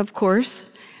 Of course,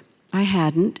 I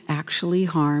hadn't actually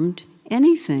harmed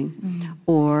anything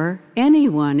or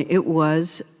anyone. It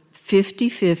was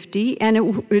 50-50,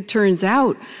 and it turns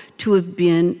out to have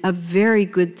been a very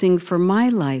good thing for my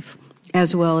life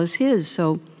as well as his.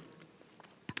 So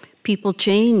people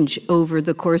change over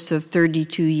the course of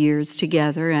 32 years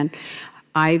together, and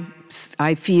I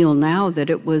feel now that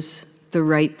it was the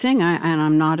right thing, and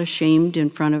I'm not ashamed in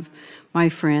front of my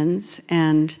friends,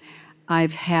 and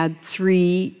I've had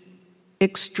 3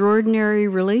 extraordinary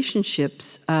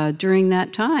relationships during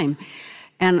that time.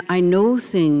 And I know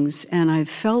things, and I've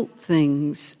felt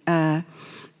things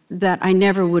that I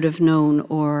never would have known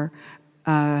or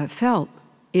felt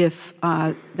if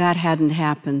that hadn't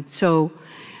happened. So,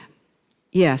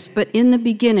 yes, but in the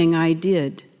beginning I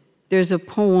did. There's a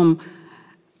poem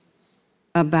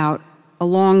about a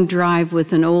long drive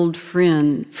with an old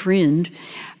friend,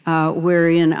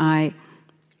 wherein I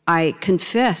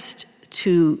confessed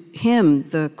to him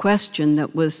the question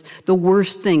that was the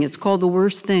worst thing. It's called The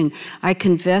Worst Thing. I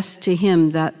confessed to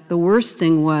him that the worst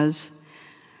thing was,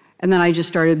 and then I just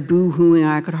started boo-hooing,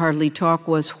 I could hardly talk,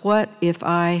 was what if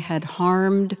I had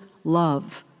harmed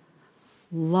love?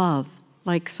 Love,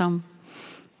 like some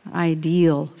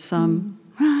ideal,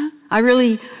 I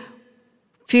really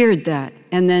feared that.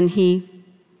 And then he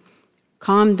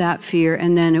calmed that fear,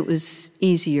 and then it was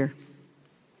easier.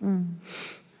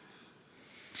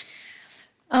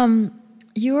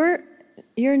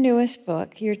 Your newest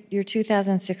book, your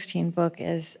 2016 book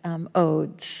is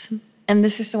Odes. And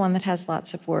this is the one that has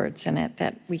lots of words in it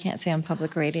that we can't say on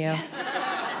public radio. Yes.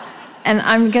 And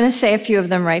I'm going to say a few of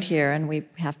them right here, and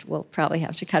we'll probably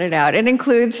have to cut it out. It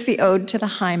includes the ode to the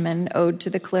hymen, ode to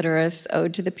the clitoris,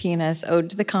 ode to the penis, ode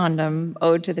to the condom,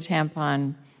 ode to the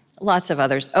tampon, lots of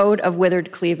others. Ode of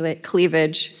withered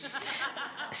cleavage,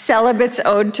 celibate's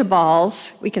ode to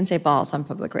balls. We can say balls on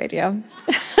public radio.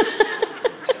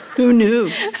 Who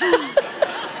knew?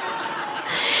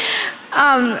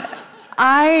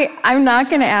 I'm not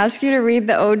going to ask you to read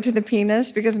the ode to the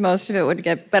penis because most of it would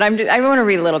get, but I want to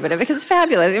read a little bit of it because it's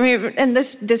fabulous. I mean, and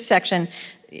this section,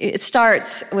 it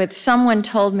starts with, someone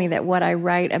told me that what I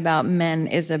write about men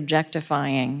is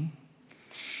objectifying.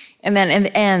 And then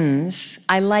it ends,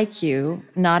 I like you,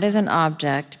 not as an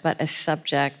object, but a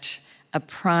subject, a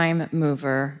prime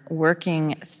mover,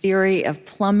 working theory of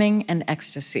plumbing and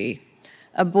ecstasy,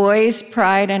 a boy's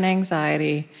pride and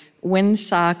anxiety,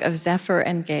 windsock of zephyr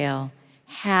and gale,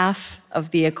 half of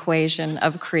the equation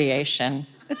of creation.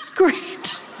 It's great.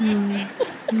 Thank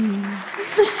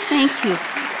you.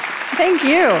 Thank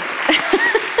you.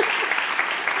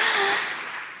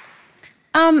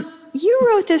 You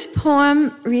wrote this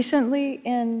poem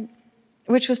recently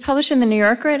which was published in the New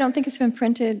Yorker. I don't think it's been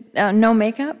printed. No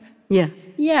Makeup. Yeah.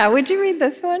 Yeah, would you read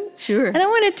this one? Sure. And I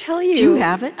want to tell you. Do you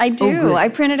have it? I do. Oh, good. I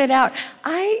printed it out.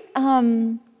 I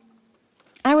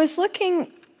was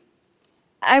looking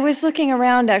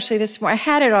around actually this morning. I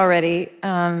had it already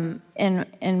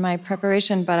in my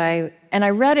preparation, but I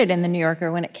read it in the New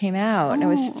Yorker when it came out, and it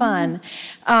was fun.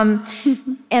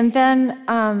 And then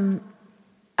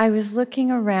I was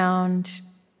looking around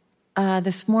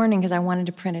this morning because I wanted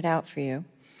to print it out for you,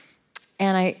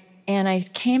 and I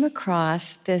came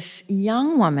across this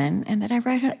young woman, and I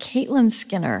read her, Caitlin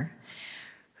Skinner,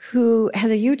 who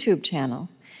has a YouTube channel,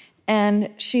 and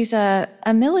she's a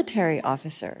military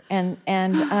officer, and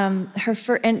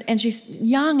she's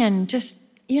young and just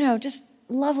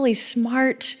lovely,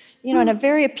 smart, and a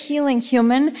very appealing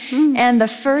human. And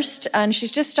and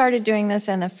she's just started doing this,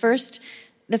 and the first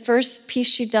piece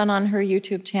she'd done on her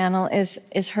YouTube channel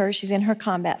is her. She's in her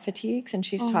combat fatigues, and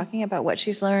she's talking about what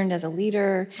she's learned as a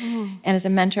leader and as a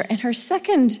mentor. And her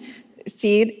second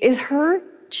feed is her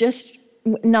just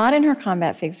not in her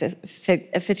combat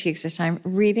fatigues this time,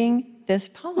 reading this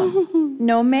poem,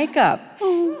 No Makeup.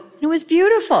 It was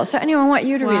beautiful. So anyway, I want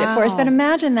you to read it for us, but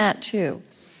imagine that too.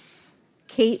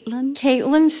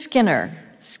 Caitlin Skinner.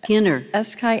 Skinner.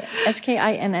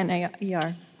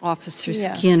 Skinner. Officer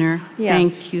Skinner. Yeah.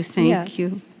 Thank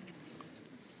you.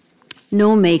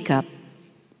 No makeup.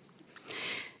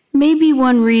 Maybe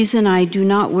one reason I do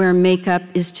not wear makeup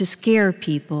is to scare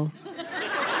people.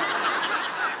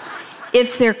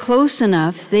 If they're close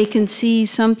enough, they can see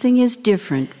something is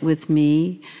different with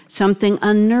me, something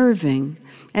unnerving,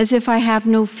 as if I have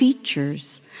no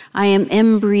features. I am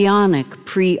embryonic,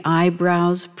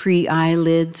 pre-eyebrows,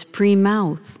 pre-eyelids,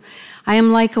 pre-mouth. I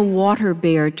am like a water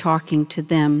bear talking to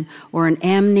them, or an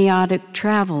amniotic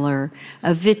traveler,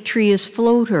 a vitreous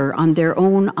floater on their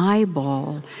own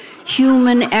eyeball,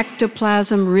 human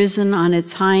ectoplasm risen on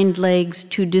its hind legs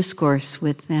to discourse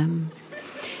with them.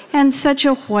 And such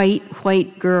a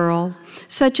white girl,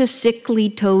 such a sickly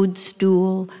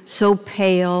toadstool, so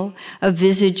pale, a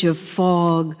visage of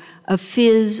fog, a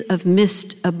fizz of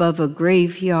mist above a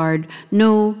graveyard,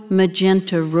 no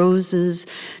magenta roses,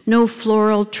 no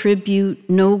floral tribute,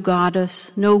 no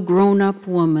goddess, no grown-up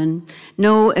woman,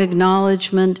 no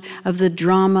acknowledgement of the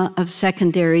drama of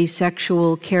secondary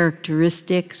sexual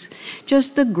characteristics,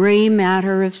 just the gray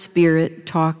matter of spirit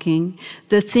talking,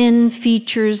 the thin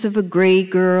features of a gray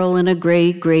girl in a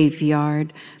gray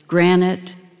graveyard,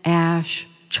 granite, ash,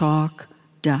 chalk,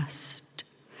 dust.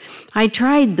 I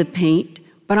tried the paint,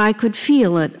 but I could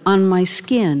feel it on my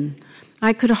skin.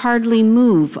 I could hardly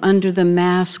move under the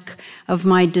mask of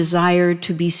my desire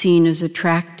to be seen as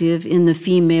attractive in the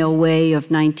female way of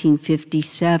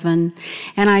 1957,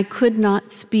 and I could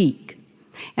not speak.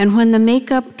 And when the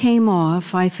makeup came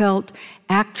off, I felt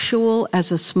actual as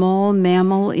a small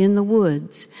mammal in the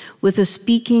woods, with a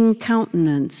speaking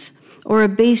countenance, or a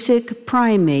basic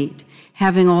primate,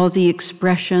 having all the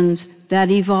expressions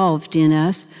that evolved in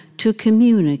us to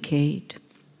communicate.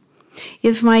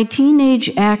 If my teenage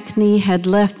acne had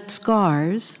left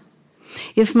scars,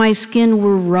 if my skin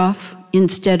were rough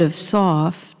instead of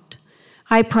soft,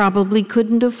 I probably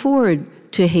couldn't afford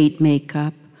to hate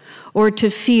makeup or to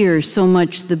fear so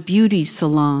much the beauty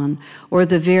salon or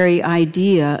the very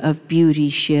idea of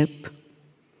beautyship.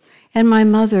 And my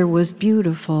mother was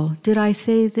beautiful. Did I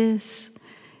say this?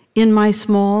 In my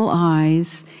small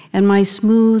eyes and my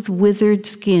smooth, withered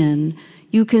skin,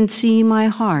 you can see my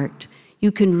heart.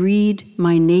 You can read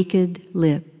my naked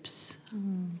lips.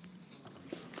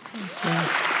 Yeah.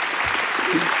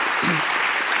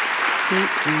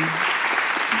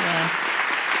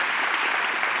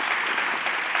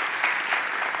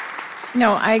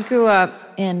 No, I grew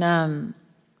up in a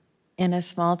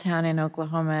small town in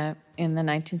Oklahoma in the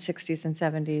 1960s and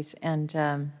 70s, and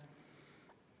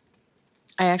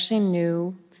I actually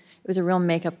knew it was a real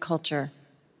makeup culture.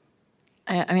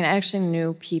 I actually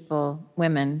knew people,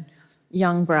 women,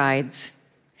 young brides,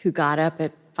 who got up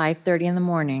at 5:30 in the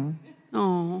morning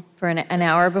for an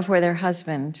hour before their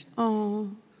husband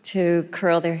to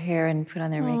curl their hair and put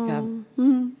on their makeup.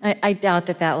 I doubt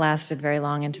that lasted very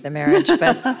long into the marriage,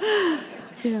 but I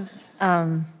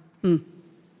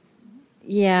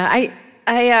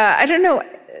don't know.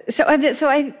 So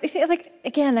I think, like,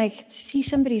 again, I see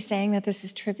somebody saying that this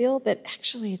is trivial, but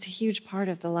actually it's a huge part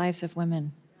of the lives of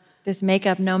women. This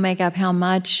makeup, no makeup, how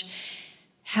much,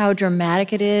 how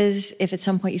dramatic it is. If at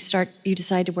some point you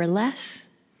decide to wear less.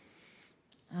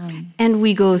 And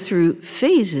we go through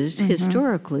phases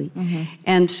historically.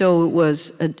 And so it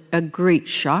was a great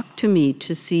shock to me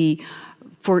to see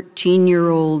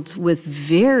 14-year-olds with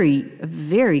very,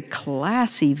 very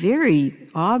classy, very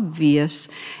obvious,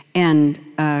 and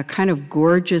kind of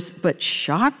gorgeous, but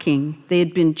shocking. They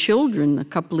had been children a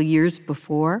couple of years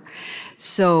before.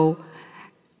 So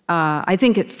I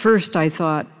think at first I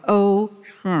thought,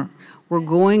 we're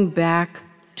going back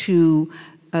to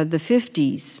the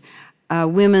 50s.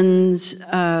 Women's,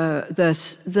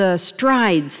 the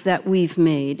strides that we've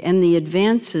made and the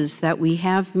advances that we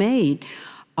have made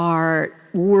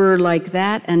were like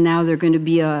that, and now there's going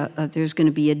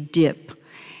to be a dip.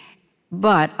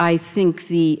 But I think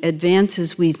the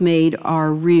advances we've made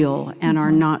are real and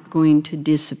are not going to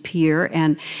disappear,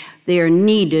 and they are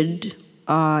needed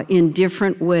in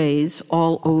different ways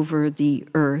all over the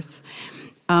earth.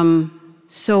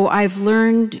 So I've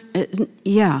learned,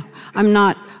 I'm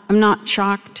not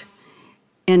shocked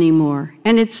anymore,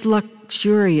 and it's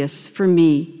luxurious for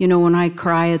me, when I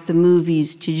cry at the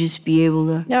movies, to just be able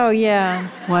to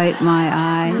wipe my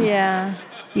eyes.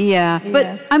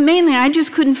 But mainly I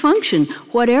just couldn't function.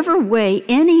 Whatever way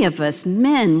any of us,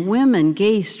 men, women,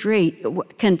 gay, straight,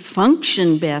 can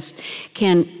function best,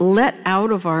 can let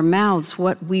out of our mouths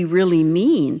what we really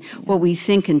mean, what we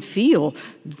think and feel,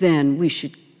 then we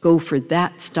should go for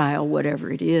that style,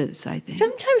 whatever it is, I think.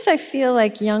 Sometimes I feel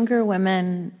like younger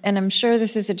women, and I'm sure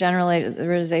this is a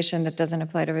generalization that doesn't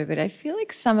apply to everybody, I feel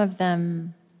like some of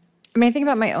them, I think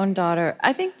about my own daughter,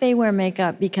 I think they wear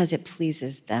makeup because it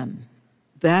pleases them.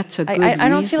 That's a good reason. I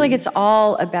don't feel like it's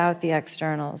all about the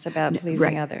externals, about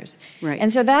pleasing others. Right.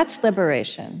 And so that's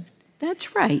liberation.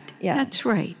 That's right. Yeah. That's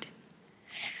right.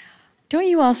 Don't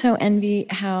you also envy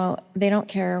how they don't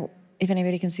care if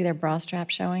anybody can see their bra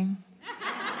strap showing?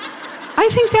 I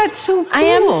think that's so cool.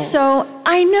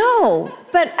 I know.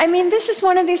 But this is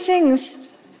one of these things.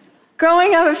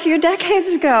 Growing up a few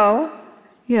decades ago.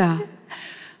 Yeah.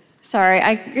 Sorry,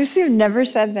 I guess you've never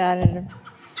said that in a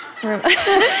room.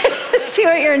 See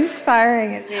what you're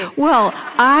inspiring at me. Well,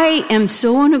 I am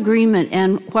so in agreement,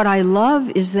 and what I love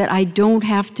is that I don't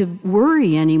have to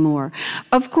worry anymore.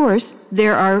 Of course,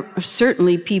 there are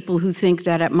certainly people who think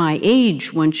that at my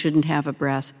age one shouldn't have a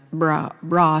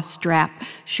bra strap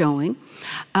showing.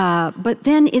 But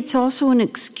then it's also an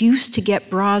excuse to get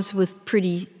bras with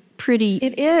pretty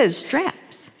it is.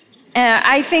 Straps.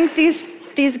 I think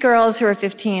these girls who are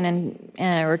 15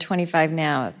 and or 25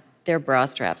 now, their bra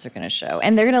straps are going to show.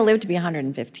 And they're going to live to be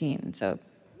 115, so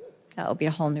that'll be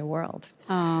a whole new world.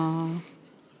 Oh.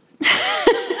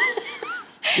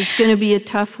 It's going to be a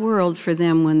tough world for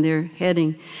them when they're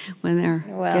getting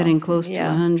close to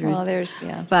 100.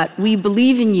 Well, But we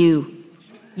believe in you,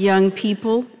 young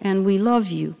people, and we love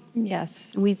you.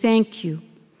 Yes. We thank you.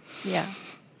 Yeah.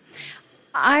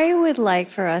 I would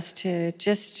like for us to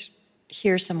just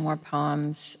hear some more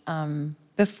poems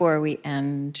before we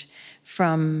end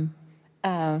from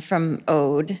odes.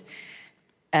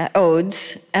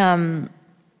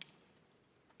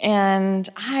 And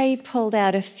I pulled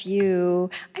out a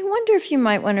few. I wonder if you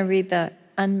might want to read the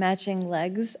Unmatching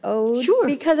Legs ode. Sure.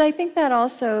 Because I think that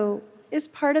also is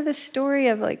part of the story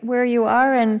of like where you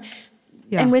are and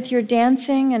with your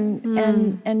dancing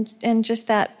and just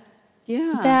that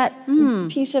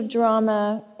piece of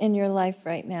drama in your life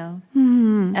right now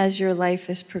as your life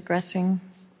is progressing.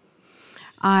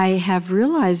 I have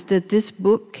realized that this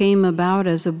book came about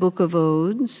as a book of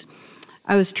odes.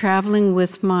 I was traveling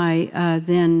with my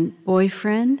then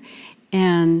boyfriend,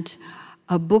 and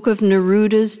a book of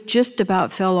Neruda's just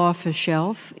about fell off a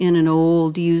shelf in an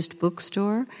old used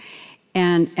bookstore,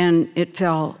 and it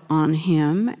fell on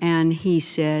him, and he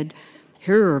said,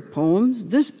 "Here are poems.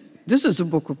 This is a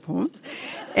book of poems,"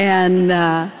 and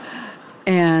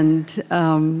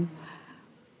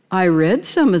I read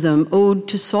some of them: Ode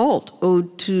to Salt,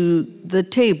 Ode to the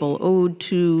Table, Ode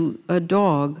to a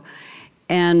Dog,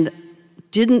 and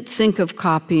didn't think of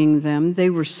copying them. They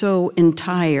were so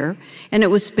entire, and it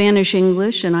was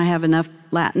Spanish-English, and I have enough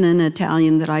Latin and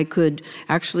Italian that I could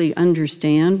actually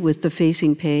understand with the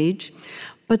facing page.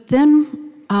 But then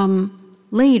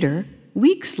later, a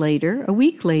week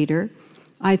later,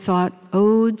 I thought,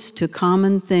 odes to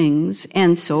common things,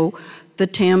 and so the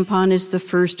tampon is the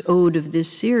first ode of this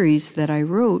series that I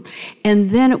wrote. And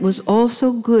then it was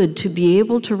also good to be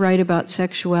able to write about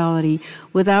sexuality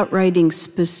without writing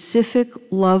specific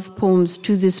love poems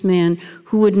to this man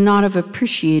who would not have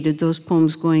appreciated those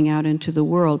poems going out into the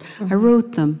world. I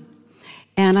wrote them,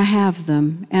 and I have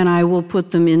them, and I will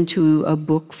put them into a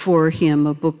book for him,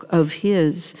 a book of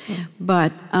his.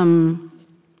 But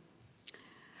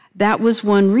that was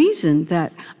one reason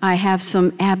that I have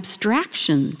some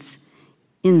abstractions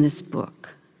in this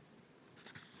book.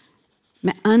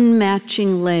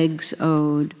 Unmatching Legs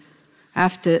ode I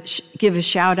have to give a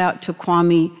shout out to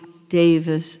Kwame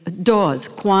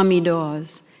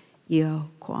Dawes, yo,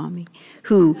 Kwame,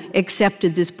 who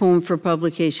accepted this poem for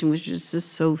publication, which is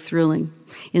just so thrilling,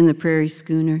 in the Prairie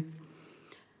Schooner.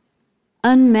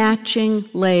 Unmatching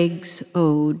Legs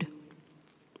Ode.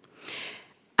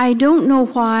 I don't know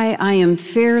why I am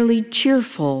fairly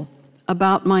cheerful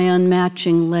about my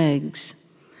unmatching legs.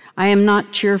 I am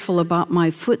not cheerful about my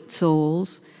foot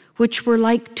soles, which were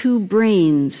like two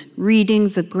brains reading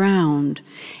the ground,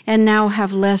 and now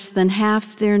have less than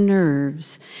half their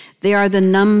nerves. They are the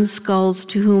numbskulls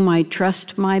to whom I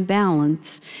trust my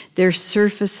balance, their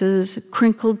surfaces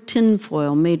crinkled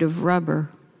tinfoil made of rubber.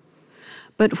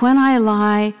 But when I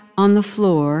lie on the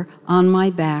floor on my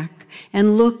back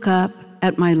and look up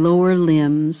at my lower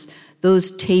limbs, those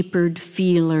tapered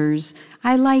feelers,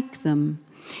 I like them,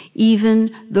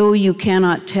 even though you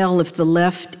cannot tell if the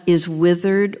left is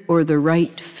withered or the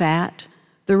right fat,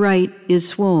 the right is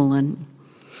swollen.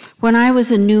 When I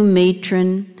was a new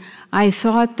matron, I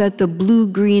thought that the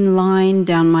blue-green line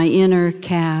down my inner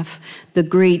calf, the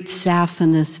great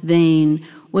saphenous vein,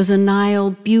 was a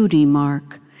Nile beauty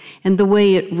mark, and the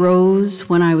way it rose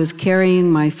when I was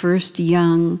carrying my first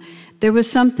young, there was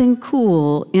something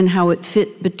cool in how it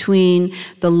fit between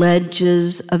the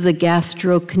ledges of the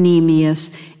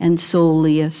gastrocnemius and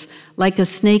soleus, like a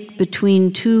snake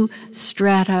between two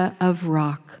strata of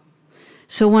rock.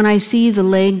 So when I see the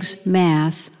leg's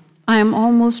mass, I am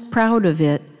almost proud of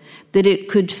it, that it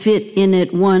could fit in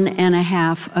it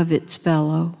 1.5 of its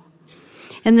fellow.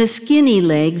 And the skinny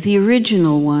leg, the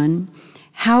original one,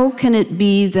 how can it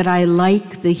be that I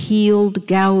like the healed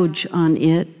gouge on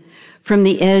it from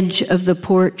the edge of the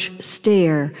porch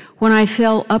stair when I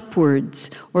fell upwards,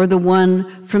 or the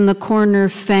one from the corner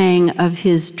fang of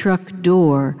his truck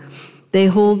door? They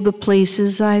hold the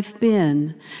places I've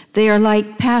been. They are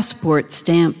like passport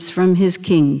stamps from his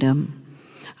kingdom.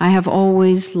 I have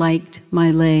always liked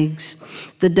my legs,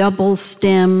 the double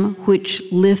stem which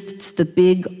lifts the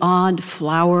big odd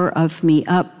flower of me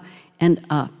up and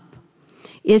up.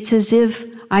 It's as if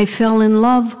I fell in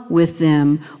love with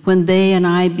them when they and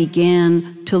I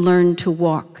began to learn to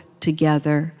walk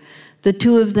together. The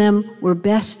two of them were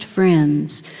best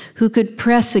friends who could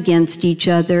press against each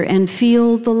other and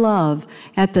feel the love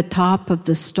at the top of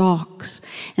the stalks.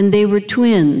 And they were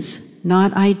twins,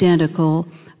 not identical,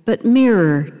 but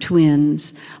mirror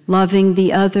twins. Loving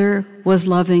the other was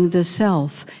loving the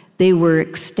self. They were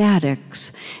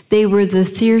ecstatics. They were the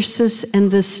Thyrsus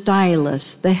and the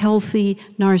Stylus, the healthy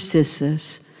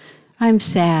Narcissus. I'm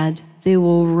sad they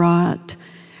will rot.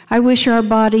 I wish our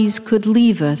bodies could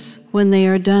leave us when they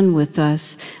are done with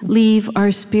us, leave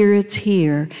our spirits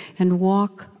here and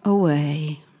walk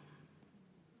away.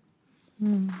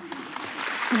 Thank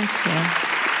you.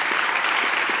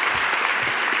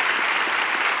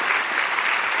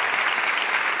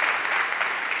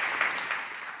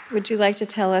 Would you like to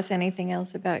tell us anything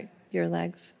else about your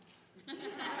legs?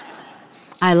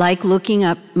 I like looking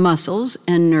up muscles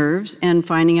and nerves and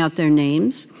finding out their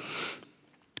names.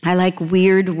 I like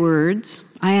weird words.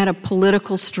 I had a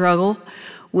political struggle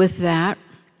with that.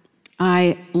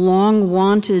 I long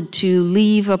wanted to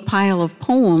leave a pile of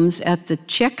poems at the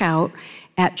checkout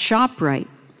at ShopRite.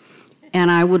 And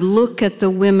I would look at the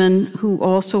women who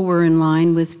also were in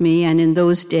line with me, and in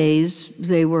those days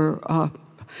they were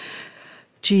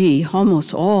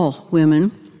almost all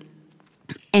women,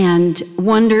 and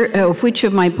wonder which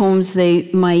of my poems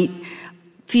they might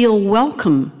feel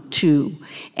welcome to.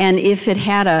 And if it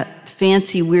had a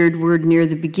fancy weird word near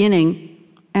the beginning,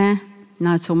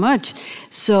 not so much.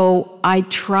 So I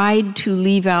tried to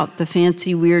leave out the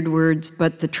fancy weird words,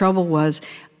 but the trouble was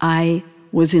I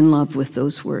was in love with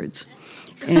those words.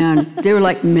 And they were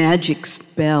like magic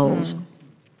spells.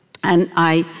 And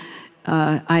I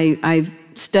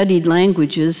studied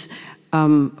languages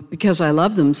because I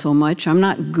love them so much. I'm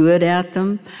not good at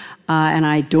them, and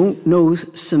I don't know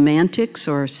semantics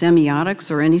or semiotics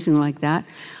or anything like that,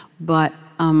 but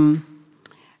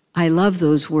I love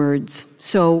those words.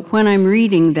 So when I'm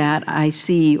reading that, I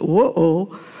see,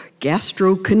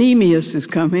 gastrocnemius is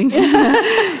coming.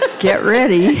 Get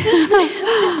ready.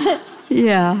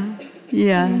 Yeah.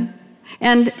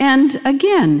 And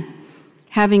again,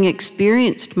 having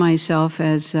experienced myself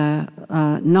as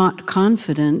not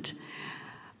confident,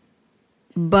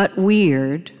 but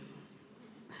weird,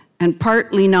 and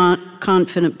partly not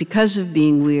confident because of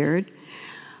being weird,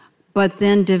 but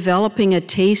then developing a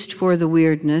taste for the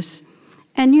weirdness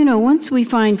And once we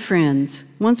find friends,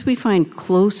 once we find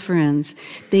close friends,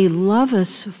 they love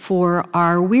us for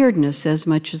our weirdness as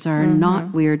much as our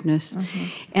not weirdness.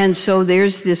 And so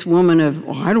there's this woman of,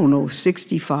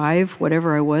 65,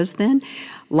 whatever I was then,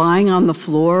 lying on the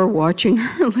floor, watching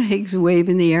her legs wave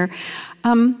in the air.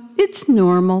 It's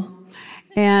normal,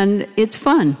 and it's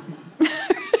fun.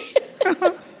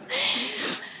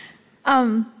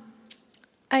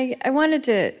 I wanted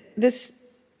to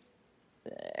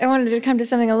come to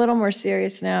something a little more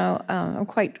serious now,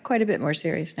 quite a bit more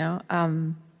serious now.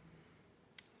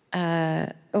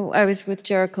 I was with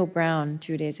Jericho Brown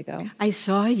 2 days ago. I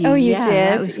saw you. Oh, you did?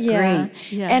 That was great.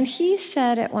 Yeah. And he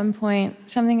said at one point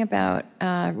something about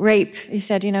rape. He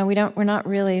said, we're not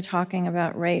really talking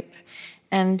about rape.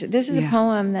 And this is a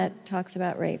poem that talks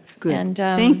about rape. Good. And,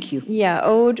 Thank you. Yeah,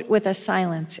 Ode with a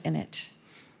Silence in it.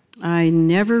 I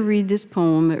never read this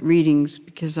poem at readings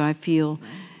because I feel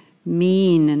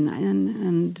mean and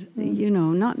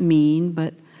not mean,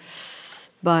 but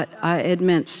it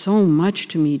meant so much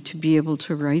to me to be able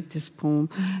to write this poem,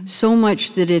 so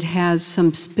much that it has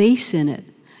some space in it.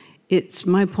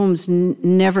 My poems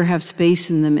never have space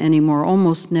in them anymore,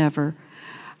 almost never.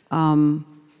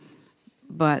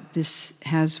 But this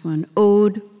has one,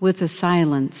 Ode with a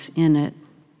Silence in it.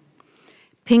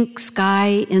 Pink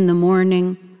sky in the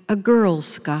morning, a girl's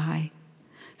sky.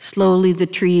 Slowly the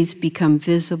trees become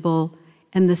visible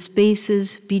and the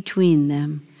spaces between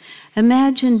them.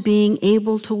 Imagine being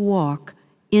able to walk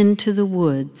into the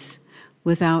woods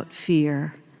without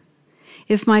fear.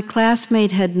 If my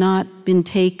classmate had not been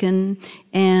taken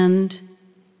and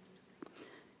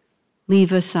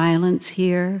leave a silence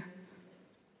here,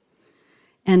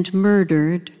 and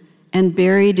murdered and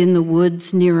buried in the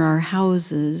woods near our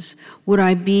houses, would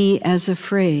I be as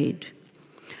afraid?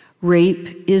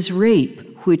 Rape is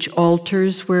rape, which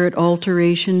alters where it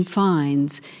alteration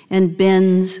finds and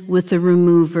bends with the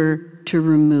remover to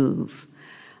remove.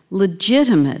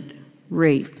 Legitimate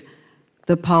rape,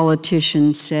 the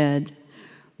politician said.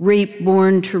 Rape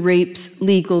born to rape's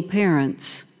legal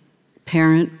parents.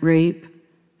 Parent rape,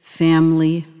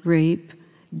 family rape,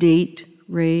 date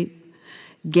rape,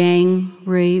 gang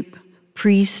rape,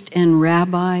 priest and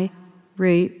rabbi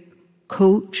rape,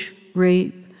 coach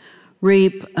rape,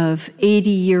 rape of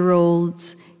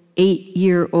 80-year-olds,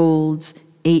 8-year-olds,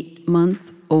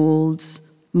 8-month-olds,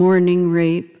 morning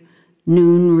rape,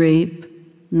 noon rape,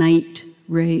 night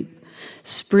rape,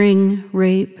 spring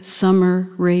rape, summer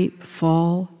rape,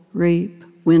 fall rape,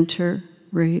 winter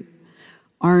rape,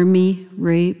 army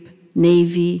rape,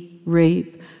 navy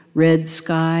rape, red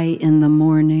sky in the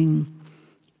morning,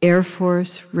 Air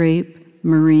Force rape,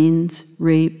 Marines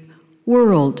rape,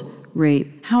 world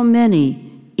rape. How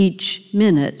many each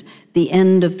minute? The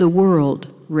end of the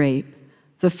world rape,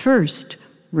 the first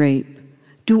rape.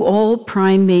 Do all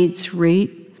primates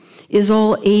rape? Is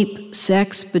all ape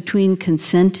sex between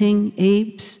consenting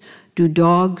apes? Do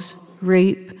dogs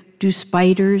rape? Do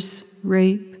spiders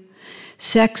rape?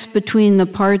 Sex between the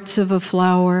parts of a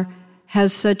flower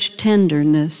has such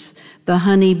tenderness, the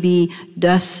honeybee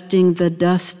dusting the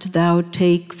dust thou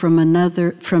take from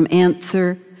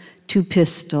anther to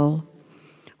pistil.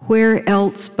 Where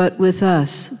else but with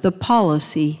us the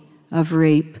policy of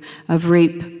rape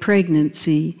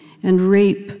pregnancy, and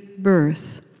rape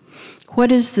birth?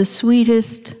 What is the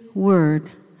sweetest word?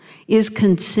 Is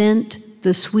consent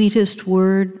the sweetest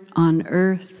word on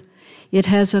earth? It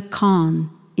has a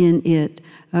con in it,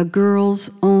 a girl's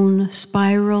own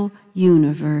spiral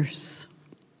universe.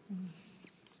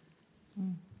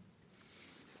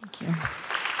 Thank you.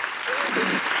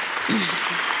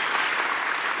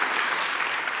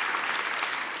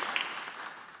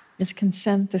 Is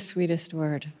consent the sweetest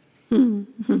word? I'm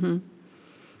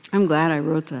glad I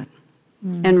wrote that.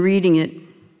 And reading it,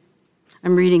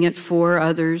 I'm reading it for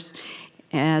others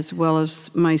as well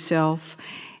as myself.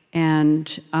 And,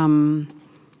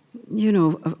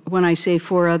 when I say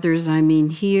for others, I mean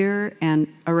here and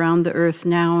around the earth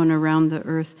now and around the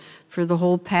earth for the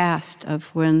whole past of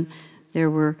when there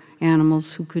were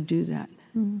animals who could do that.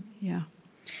 Yeah.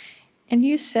 And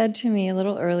you said to me a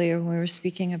little earlier when we were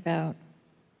speaking about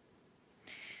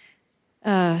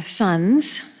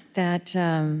sons that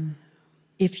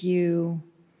if you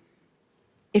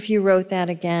wrote that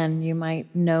again, you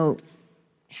might note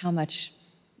how much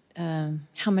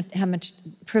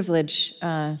privilege.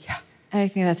 I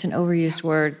think that's an overused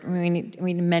word. We need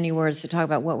many words to talk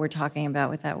about what we're talking about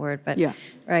with that word, but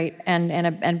right, and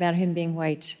about him being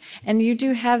white. And you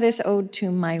do have this ode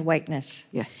to my whiteness.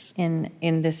 Yes. In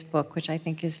this book, which I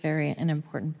think is an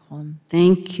important poem.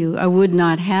 Thank you. I would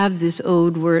not have this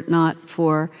ode were it not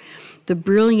for the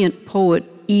brilliant poet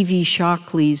Evie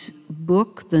Shockley's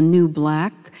book, The New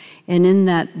Black. And in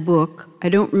that book, I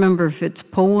don't remember if it's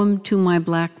Poem to My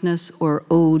Blackness or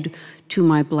Ode to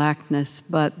My Blackness,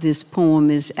 but this poem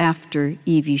is after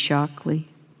Evie Shockley.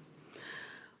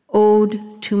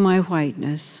 Ode to My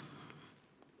Whiteness.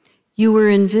 You were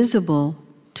invisible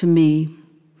to me.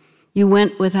 You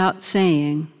went without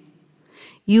saying.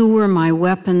 You were my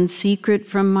weapon secret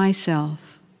from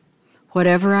myself.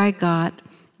 Whatever I got,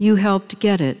 you helped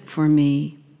get it for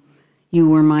me. You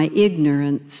were my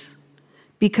ignorance.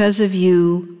 Because of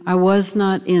you, I was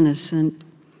not innocent.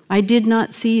 I did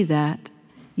not see that.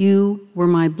 You were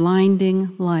my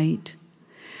blinding light.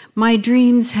 My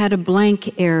dreams had a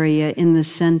blank area in the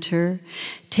center,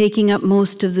 taking up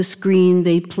most of the screen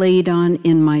they played on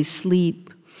in my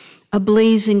sleep, a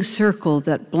blazing circle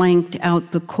that blanked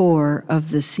out the core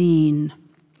of the scene.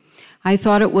 I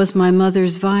thought it was my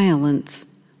mother's violence,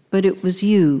 but it was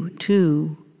you,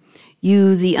 too.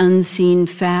 You, the unseen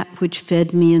fat which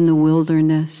fed me in the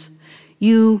wilderness.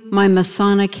 You, my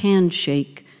Masonic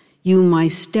handshake. You, my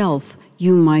stealth.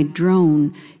 You, my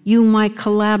drone. You, my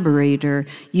collaborator.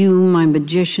 You, my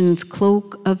magician's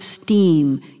cloak of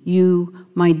steam. You,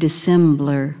 my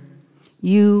dissembler.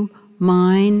 You,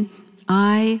 mine.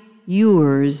 I,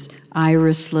 yours,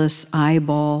 irisless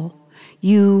eyeball.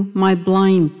 You, my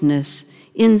blindness.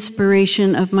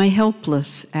 Inspiration of my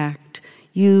helpless act.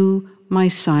 You, my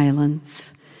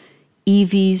silence.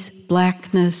 Evie's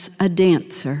blackness, a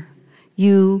dancer.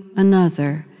 You,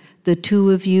 another. The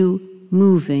two of you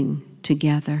moving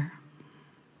together.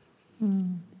 Which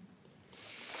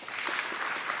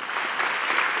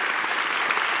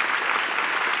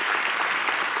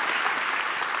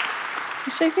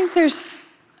I think there's,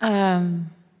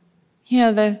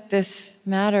 this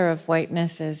matter of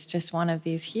whiteness is just one of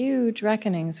these huge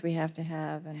reckonings we have to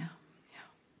have, and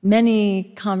many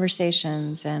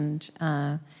conversations. And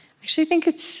I actually think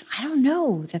I don't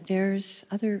know that there's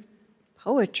other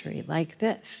poetry like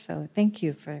this. So thank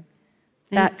you for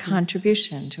that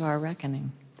contribution to our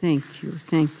reckoning. Thank you.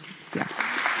 Yeah.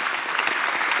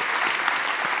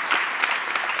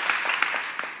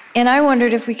 And I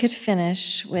wondered if we could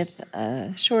finish with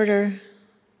a shorter,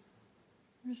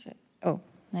 where is it? Oh,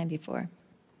 94.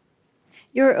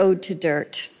 Your Ode to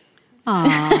Dirt.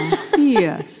 Ah,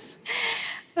 yes.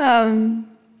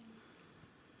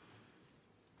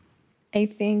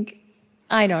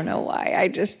 I don't know why, I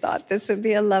just thought this would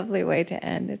be a lovely way to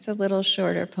end. It's a little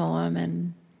shorter poem,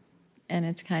 and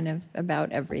it's kind of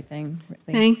about everything,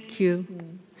 really. Thank you.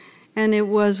 And it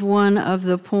was one of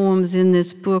the poems in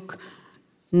this book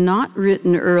not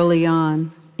written early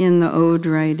on in the ode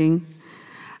writing.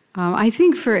 I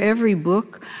think for every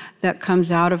book that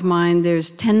comes out of mine,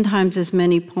 there's 10 times as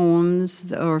many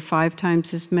poems or 5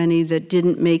 times as many that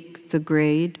didn't make the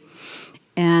grade.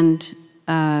 And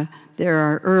there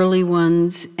are early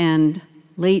ones and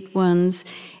late ones.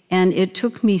 And it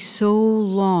took me so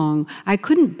long. I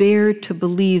couldn't bear to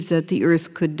believe that the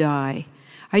earth could die.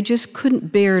 I just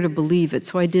couldn't bear to believe it,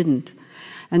 so I didn't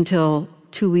until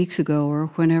 2 weeks ago or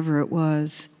whenever it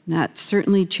was. That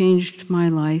certainly changed my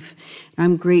life.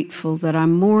 I'm grateful that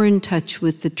I'm more in touch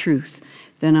with the truth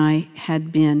than I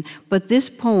had been. But this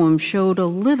poem showed a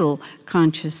little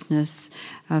consciousness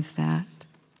of that.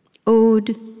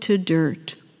 Ode to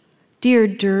Dirt. Dear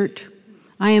Dirt,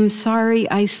 I am sorry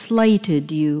I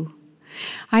slighted you.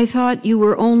 I thought you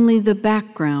were only the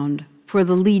background for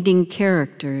the leading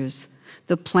characters,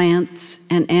 the plants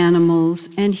and animals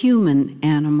and human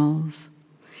animals.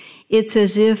 It's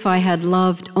as if I had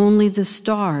loved only the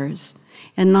stars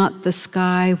and not the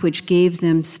sky which gave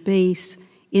them space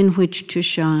in which to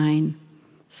shine.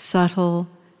 Subtle,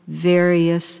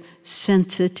 various,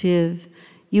 sensitive,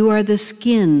 you are the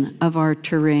skin of our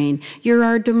terrain. You're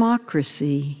our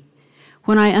democracy.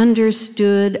 When I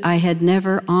understood I had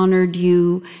never honored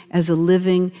you as a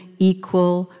living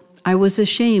equal, I was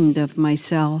ashamed of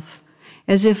myself,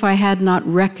 as if I had not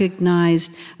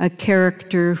recognized a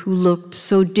character who looked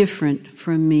so different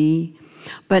from me.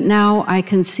 But now I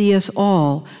can see us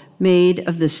all made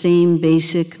of the same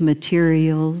basic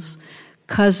materials,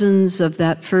 cousins of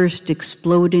that first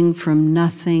exploding from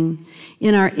nothing,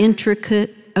 in our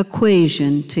intricate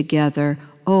equation together.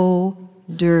 Oh,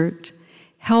 dirt,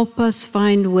 help us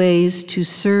find ways to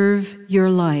serve your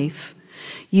life,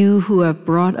 you who have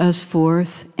brought us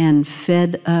forth and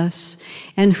fed us,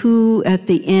 and who at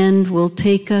the end will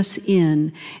take us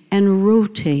in and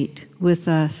rotate with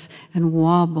us and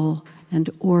wobble and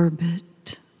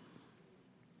orbit.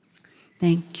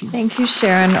 Thank you. Thank you,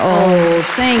 Sharon Olds. Oh,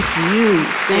 thank you.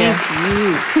 Thank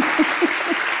you.